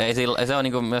 Ei se on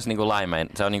niinku myös niinku laimein.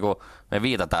 Se on niinku, me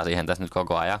viitataan siihen tässä nyt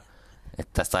koko ajan.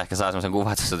 Että tästä ehkä saa semmoisen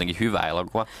kuvan, että se on jotenkin hyvä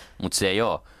elokuva. Mutta se ei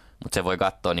oo. Mutta se voi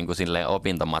katsoa niinku silleen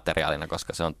opintomateriaalina,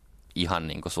 koska se on ihan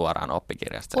niinku suoraan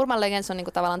oppikirjasta. Urban Legends on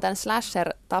niinku tavallaan tämän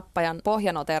slasher-tappajan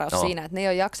pohjanoteraus siinä, että ne ei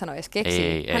ole jaksanut edes keksiä.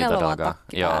 Ei hänellä on vaan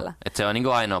takki päällä. Et se on niinku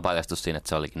ainoa paljastus siinä, että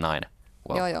se olikin nainen.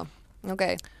 Wow. Joo,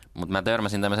 okei. Mutta mä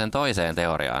törmäsin tämmöiseen toiseen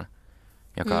teoriaan,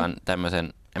 joka on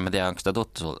tämmöisen, en mä tiedä onko sitä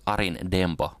tuttu sulle, Arin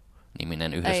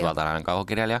Dembo-niminen yhdysvaltalainen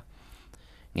kauhukirjailija.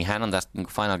 Niin hän on tästä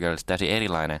niinku Final Girlista täysin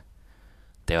erilainen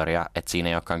teoria, että siinä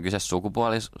ei olekaan kyse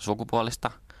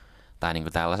sukupuolista tai niinku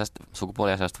tällaisesta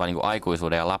sukupuoliasioista, vaan niinku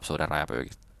aikuisuuden ja lapsuuden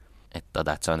rajapyykistä.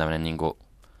 Että se on tämmöinen niinku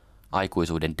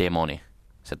aikuisuuden demoni,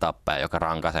 se tappaja, joka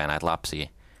rankaisee näitä lapsia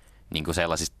niinku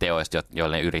sellaisista teoista,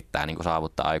 joille ne yrittää niinku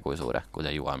saavuttaa aikuisuuden,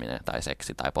 kuten juominen tai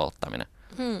seksi tai polttaminen.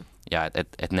 Ja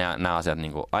et nämä asiat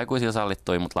niinku aikuisilla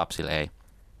sallittuja, mutta lapsille ei.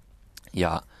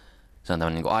 Ja se on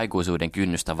tämmöinen niinku aikuisuuden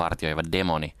kynnystä vartioiva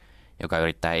demoni, joka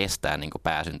yrittää estää niinku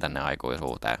pääsyn tänne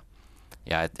aikuisuuteen.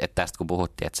 Ja tästä kun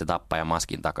puhuttiin, että se tappaja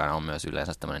maskin takana on myös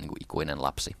yleensä tämmöinen niinku ikuinen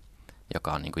lapsi,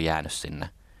 joka on niinku jäänyt sinne.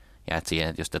 Ja että siihen,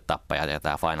 että just tappaja ja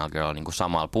tämä Final Girl on niinku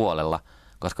samalla puolella,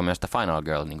 koska myös tämä Final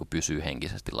Girl niinku pysyy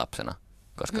henkisesti lapsena,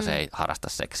 koska se ei harrasta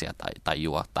seksiä tai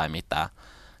juo tai mitään.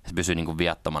 Se pysyy niinku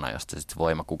viattomana, josta se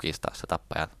voima kukistaa se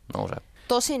tappaja nousee.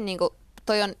 Tosin niinku,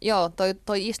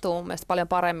 toi istuu mun mielestä paljon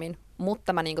paremmin,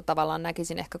 mutta mä niinku tavallaan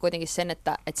näkisin ehkä kuitenkin sen,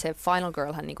 että se Final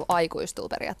Girlhän niinku aikuistuu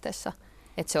periaatteessa.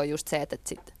 Että se on just se, että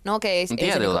sit, no okei,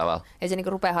 ei se niinku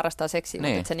rupea harrastaa seksiä,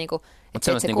 niin. Mutta se niinku,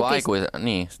 mutta se niinku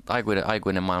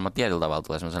aikuinen maailma tietyllä tavalla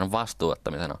tulee semmoisena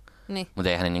vastuuttamisena. Niin. Mutta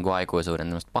eihän ne niinku aikuisuuden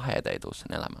tämmöiset paheet ei tule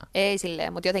sen elämään. Ei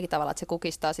silleen, mutta jotenkin tavallaan, että se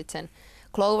kukistaa sitten sen.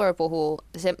 Clover puhuu,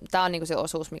 tämä on niinku se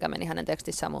osuus, mikä meni hänen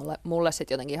tekstissään mulle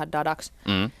sitten jotenkin ihan dadaksi.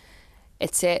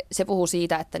 Että se puhuu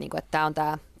siitä, että niinku, tämä on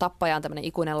tämä tappaja on tämmöinen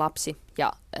ikuinen lapsi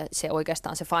ja se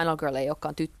oikeastaan se Final Girl ei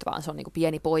olekaan tyttö, vaan se on niinku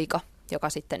pieni poika, joka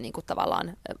sitten niinku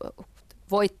tavallaan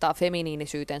voittaa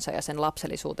feminiinisyytensä ja sen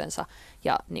lapsellisuutensa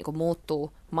ja niinku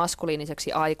muuttuu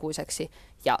maskuliiniseksi aikuiseksi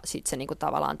ja sitten se niinku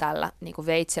tavallaan tällä niinku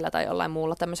veitsellä tai jollain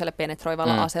muulla tämmöisellä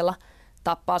penetroivalla aseella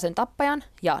tappaa sen tappajan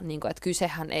ja niinku, että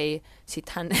kysehän ei,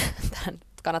 sitten hän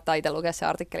kannattaa itse lukea se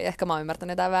artikkeli, ehkä mä oon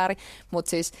ymmärtänyt jotain väärin, mutta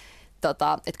siis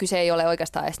että kyse ei ole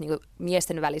oikeastaan edes niinku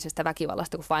miesten välisestä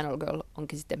väkivallasta, kun Final Girl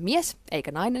onkin sitten mies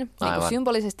eikä nainen niinku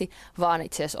symbolisesti, vaan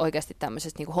itse asiassa oikeasti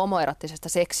tämmöisestä niinku homoerottisesta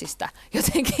seksistä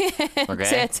jotenkin. Okay.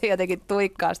 Se, että se jotenkin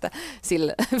tuikkaa sitä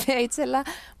sillä veitsellä.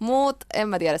 Mutta en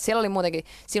mä tiedä, siellä oli muutenkin,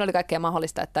 siinä oli kaikkea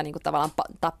mahdollista, että niinku tavallaan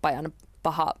tappajan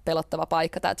paha, pelottava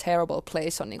paikka, tämä terrible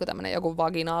place on niinku tämmöinen joku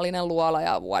vaginaalinen luola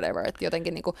ja whatever, että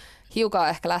jotenkin niinku hiukan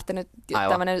ehkä lähtenyt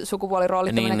tämmöinen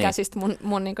sukupuoliroolittaminen käsistä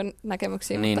mun niinku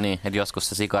näkemyksiin. Niin, että joskus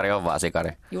se sikari on vaan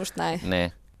sikari. Just näin.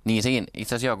 Niin siinä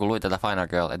itse asiassa kun luin tätä Final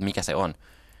Girl, että mikä se on,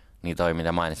 niin toi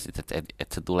mitä mainitsit,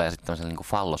 että se tulee sitten tämmöisellä niinku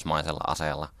fallosmaisella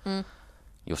aseella.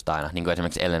 Just aina, niin kuin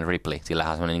esimerkiksi Ellen Ripley,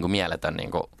 sillähän on semmoinen niinku mieletön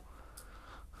niinku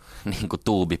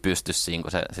tuubi pystyssä,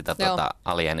 kun se sitä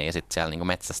alienia sitten siellä niinku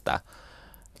metsästää.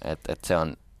 Et se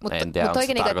on, en tiedä onko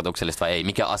se tarkoituksellista vai ei.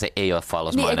 Mikä ase ei ole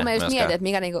fallosmainen. Niin, mä just mietin, että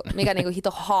mikä niinku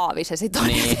hito haavi se sitten on,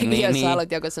 jos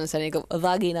haluat joku semmoisen niinku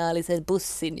vaginaalisen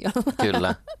bussin, jolla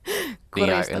kyllä.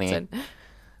 kuristat sen.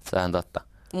 Se on totta.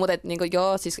 Mutta niinku,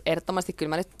 joo, siis ehdottomasti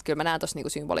kyllä mä näen tuossa niinku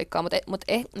symboliikkaa, mutta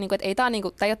niinku, ei tämä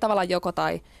niinku, ei ole tavallaan joko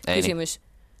tai kysymys.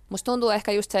 Niin. Musta tuntuu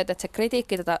ehkä just se, että se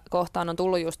kritiikki tätä kohtaan on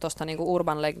tullut just tuosta niinku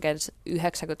Urban Legends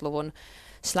 90-luvun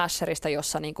slasherista,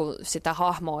 jossa niinku sitä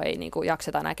hahmoa ei niinku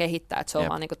jakseta enää kehittää, että se on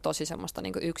vaan niinku tosi semmoista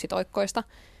niinku yksitoikkoista.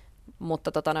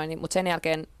 Mutta mut sen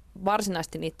jälkeen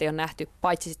varsinaisesti niitä ei ole nähty,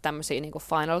 paitsi sitten tämmöisiä niinku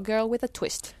Final Girl with a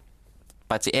Twist.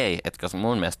 Paitsi ei, että koska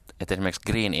mun mielestä että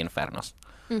esimerkiksi Green Infernos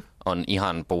on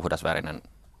ihan puhdasvärinen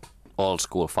old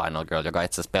school Final Girl, joka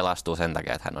itse asiassa pelastuu sen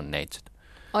takia, että hän on neitsyt.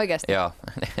 Oikeasti? Joo.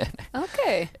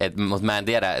 Okei. Mutta mä en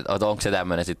tiedä, että onko se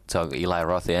tämmöinen, se on Eli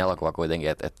Rothin elokuva kuitenkin,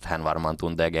 että hän varmaan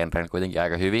tuntee genren kuitenkin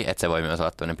aika hyvin, että se voi myös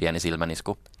olla tämmöinen pieni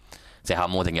silmänisku. Sehän on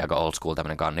muutenkin aika old school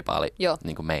tämmöinen kannibaali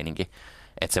niin kuin meininki.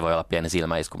 Että se voi olla pieni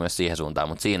silmäisku myös siihen suuntaan,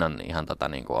 mutta siinä on ihan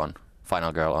niin kuin on,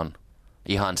 Final Girl on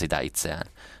ihan sitä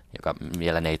itseään, joka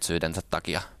vielä neitsyydensä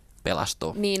takia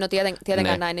pelastuu. Niin, no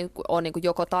tietenkään näin on niin kuin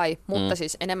joko tai, mutta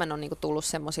siis enemmän on niin kuin tullut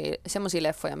semmoisia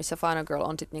leffoja, missä Final Girl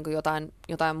on sitten niin kuin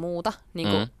jotain muuta. Niin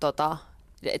kuin,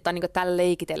 tai niin kuin tällä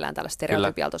leikitellään tällä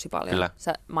stereotypialla tosi paljon. Kyllä.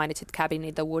 Sä mainitsit Cabin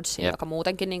in the Woods, joka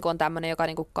muutenkin niin kuin on tämmöinen, joka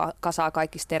niin kuin kasaa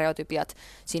kaikki stereotypiat.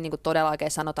 Siinä niin kuin todella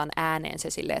oikein sanotaan ääneen se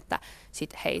silleen, että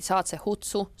sit, hei, sä oot se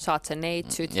hutsu, sä oot se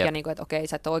neitsyt, ja niin kuin, että okei,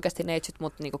 sä et ole oikeasti neitsyt,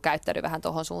 mutta niin kuin käyttäydy vähän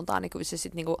tohon suuntaan, niin kuin se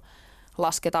sitten niin kuin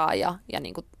lasketaan ja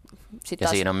niin kuin ja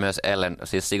siinä on myös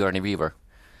siis Sigourney Weaver,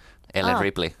 Ellen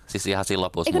Ripley, siis ihan siinä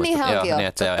lopussa. Eikö niin muistat? Niin,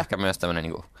 että se on ehkä myös tämmöinen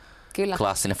niin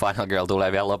klassinen Final Girl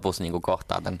tulee vielä lopussa niin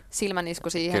kohtaa tämän. Silmänisku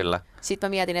siihen. Kyllä. Sitten mä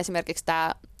mietin esimerkiksi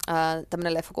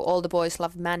tämmöinen leffa kuin All the Boys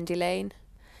Love Mandy Lane.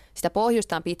 Sitä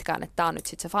pohjustaan pitkään, että tämä on nyt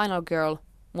sitten se Final Girl,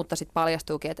 mutta sitten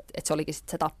paljastuukin, että se olikin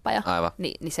sitten se tappaja. Aivan.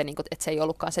 Niin se, niinku, että se ei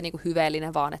ollutkaan se niinku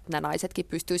hyveellinen, vaan että nämä naisetkin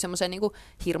pystyy semmoiseen niinku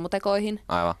hirmutekoihin.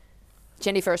 Aivan.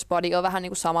 Jennifer's Body on vähän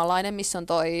niinku samanlainen, missä on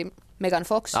toi Megan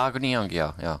Fox. Kun niin onkin,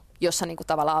 joo. Jossa niinku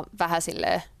tavallaan vähän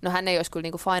silleen, no hän ei olisi kyllä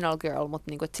niinku Final Girl, mutta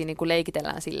niinku, siinä niinku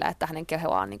leikitellään sillä, että hänen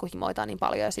kehoaan niinku himoitaan niin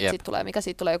paljon. Ja sitten tulee,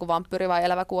 tulee joku vampyyri vai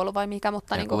elävä kuollut vai mikä.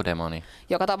 Mutta niinku, demoni.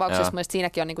 Joka tapauksessa mielestäni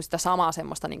siinäkin on niinku sitä samaa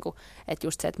semmoista, niinku, että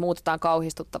just se, että muutetaan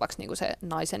kauhistuttavaksi niinku se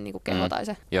naisen niinku keho tai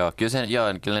se. Joo,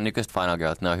 kyllä ne nykyiset Final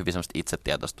Girls, ne on hyvin semmoista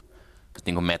itsetietoista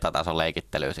niinku metatason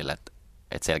leikittelyä sille,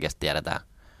 että selkeästi tiedetään,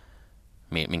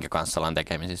 minkä kanssa ollaan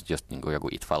tekemisissä, just niin kuin joku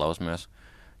It Follows myös.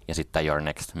 Ja sitten Your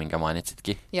Next, minkä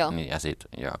mainitsitkin. Joo. Ja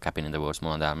sitten Cabin in the Woods,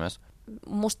 mulla on täällä myös.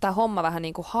 Musta tämä homma vähän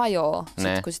niin kuin hajoaa,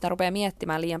 kun sitä rupeaa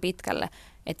miettimään liian pitkälle.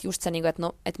 Että just se, niin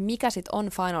kuin, että mikä sitten on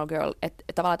Final Girl, että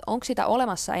tavallaan, että onko sitä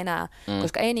olemassa enää.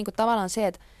 Koska ei niin kuin, tavallaan se,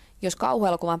 että jos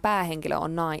kauhuelokuvan päähenkilö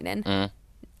on nainen,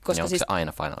 koska onko se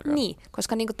aina Final Girl? Niin,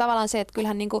 koska niinku tavallaan se, että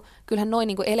kyllähän noin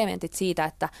niinku elementit siitä,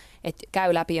 että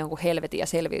käy läpi jonkun helvetin ja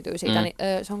selviytyy siitä, niin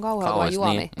se on kauhean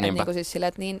juomi. Niinku siis sille,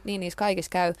 että niin niissä kaikissa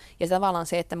käy. Ja tavallaan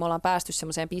se, että me ollaan päästy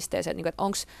semmoiseen pisteeseen, että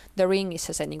onko The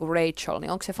Ringissä se niinku Rachel,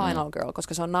 niin onko se Final Girl,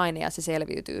 koska se on nainen ja se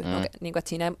selviytyy. Niinku, että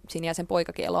siinä jää sen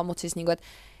poikakieloon, mutta siis niinku,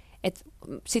 että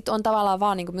sitten on tavallaan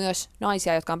vaan niinku myös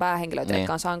naisia, jotka on päähenkilöitä,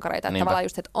 jotka on sankareita. Että tavallaan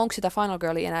just, että onko sitä Final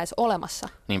Girlia enää edes olemassa.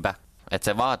 Niinpä, että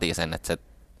se vaatii sen, että se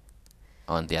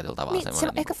on tietyllä tavalla niin,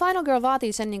 semmoinen. Ehkä Final Girl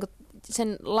vaatii sen, niinku,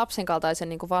 sen lapsen kaltaisen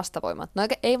niinku vastavoiman. No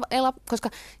ei,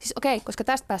 koska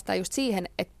tästä päästään just siihen,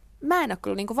 että mä en ole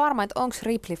kyllä niinku varma, että onko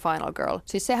Ripley Final Girl.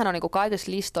 Siis sehän on niinku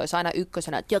kaikissa listoissa aina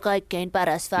ykkösenä, että kaikkein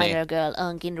paras Final Girl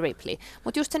onkin Ripley.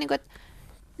 Mutta just se, niinku, että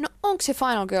no onko se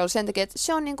Final Girl sen takia, että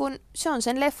se on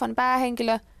sen leffan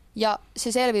päähenkilö ja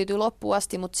se selviytyy loppuun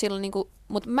asti, mutta silloin niinku,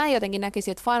 mä jotenkin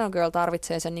näkisin, että Final Girl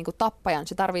tarvitsee sen niinku tappajan,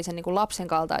 se tarvitsee sen niinku lapsen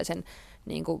kaltaisen,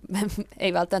 niinku,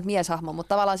 ei välttämättä mieshahmo,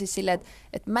 mutta tavallaan siis silleen,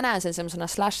 että mä näen sen semmoisena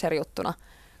slasher-juttuna,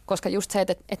 koska just se,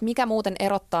 että mikä muuten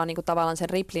erottaa niinku tavallaan sen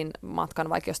Ripleyn matkan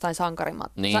vaikka jostain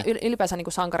ylipäänsä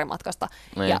niinku sankarimatkasta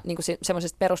ja niinku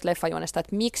semmoisesta perusleffajuonesta,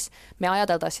 että miksi me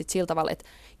ajateltaisiin sillä tavalla, että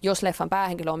jos leffan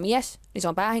päähenkilö on mies, niin se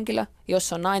on päähenkilö, jos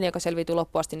se on nainen, joka selviytyy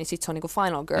loppuun asti, niin sitten se on niinku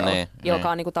Final Girl,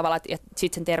 joka on niinku tavallaan, että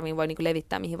sitten sen termin voi niinku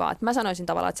levittää mihin vaan. Et mä sanoisin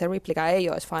tavallaan, että se Ripley ei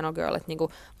ole Final Girl, että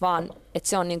niinku, vaan että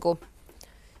se on niinku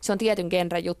se on tietyn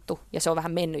genren juttu ja se on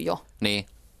vähän mennyt jo. Niin,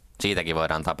 siitäkin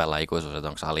voidaan tapella ikuisuus, että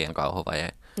onko se Alien kauhu vai ei.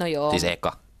 No joo. Siis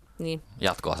eka. Niin.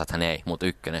 Jatko-osathan ei, mutta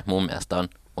ykkönen mun mielestä on.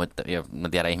 Mutta mä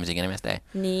tiedän ihmisiä, kenen mielestä ei.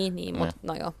 Niin, mutta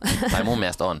no joo. Tai mun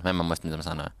mielestä on, en mä muista mitä mä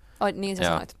sanoin. Oi, niin sä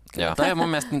sanoit. Joo. Toi on mun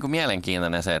mielestä niinku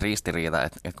mielenkiintoinen se ristiriita,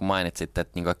 että kun mainitsit,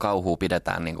 että niinku kauhua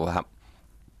pidetään niinku vähän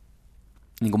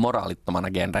niinku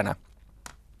moraalittomana genrenä,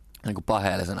 niinku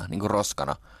paheellisena, niinku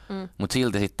roskana. Mutta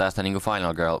silti sitten taas niinku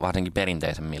Final Girl, varsinkin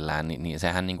perinteisemmillään, niin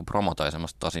sehän niinku promotoi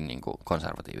semmoista tosi niinku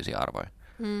konservatiivisia arvoja.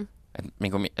 Että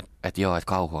niinku, joo, että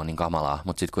kauhu on niin kamalaa,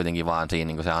 mutta sitten kuitenkin vaan siinä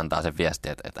niinku se antaa sen viesti,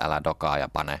 että älä dokaa ja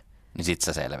pane, niin sit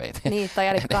sä selveit. Niin, tai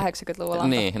jäljit 80-luvulla.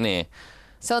 niin.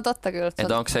 Se on totta kyllä.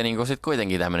 Että onko se niinku sit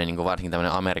kuitenkin tämmöinen niinku varsinkin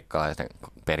tämmöinen amerikkalaisen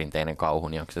perinteinen kauhu,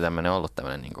 niin onko se tämmöinen ollut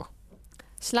tämmöinen niinku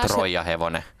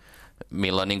Troija-hevonen,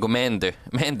 milloin niinku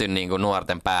menty niinku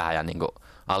nuorten päähän ja niinku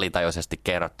alitajuisesti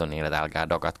kerrottu niille, että älkää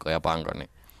dokatko ja panko. Niin.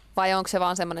 Vai onko se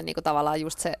vaan semmoinen niinku tavallaan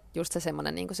just se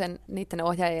semmoinen niinku sen niiden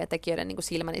ohjaajien ja tekijöiden niinku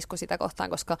silmänisku sitä kohtaan,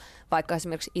 koska vaikka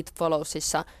esimerkiksi It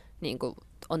Followsissa niinku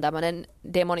on tämmöinen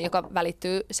demoni, joka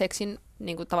välittyy seksin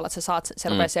niinku tavallaan, että se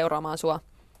rupeaa seuraamaan sua,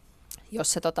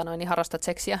 jos sä niin harrastat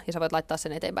seksiä ja sä voit laittaa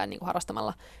sen eteenpäin niinku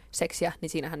harrastamalla seksiä, niin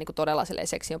siinähän niinku todella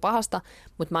seksi on pahasta,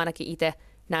 mutta mä ainakin itse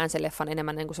näen sen leffan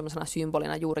enemmän niin kuin semmoisena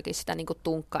symbolina juurikin sitä niin kuin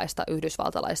tunkkaista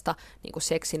yhdysvaltalaista niin kuin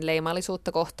seksin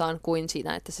leimallisuutta kohtaan kuin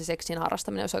siinä, että se seksin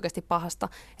harrastaminen olisi oikeasti pahasta.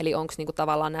 Eli onko niin kuin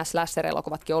tavallaan nämä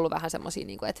slasher-elokuvatkin ollut vähän semmoisia,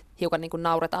 niin kuin, että hiukan niin kuin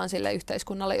nauretaan sille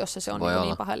yhteiskunnalle, jossa se on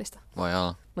niin paheellista. Voi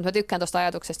olla. Mutta mä tykkään tuosta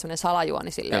ajatuksesta semmoinen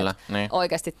salajuoni silleen, kyllä, että niin.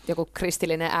 oikeasti joku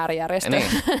kristillinen äärijärjestö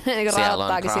niin.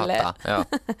 rahoittaakin silleen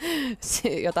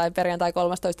jotain perjantai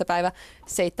 13. päivä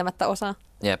 7. osaa.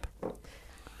 Jep.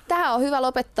 Tähän on hyvä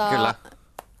lopettaa. Kyllä.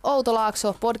 Outo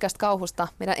Laakso podcast kauhusta,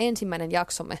 meidän ensimmäinen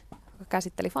jaksomme, joka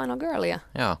käsitteli Final Girlia.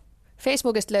 Joo.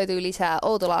 Facebookista löytyy lisää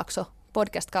Outo Laakso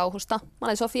podcast kauhusta. Mä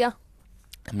olen Sofia.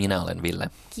 Minä olen Ville.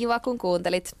 Kiva kun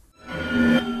kuuntelit.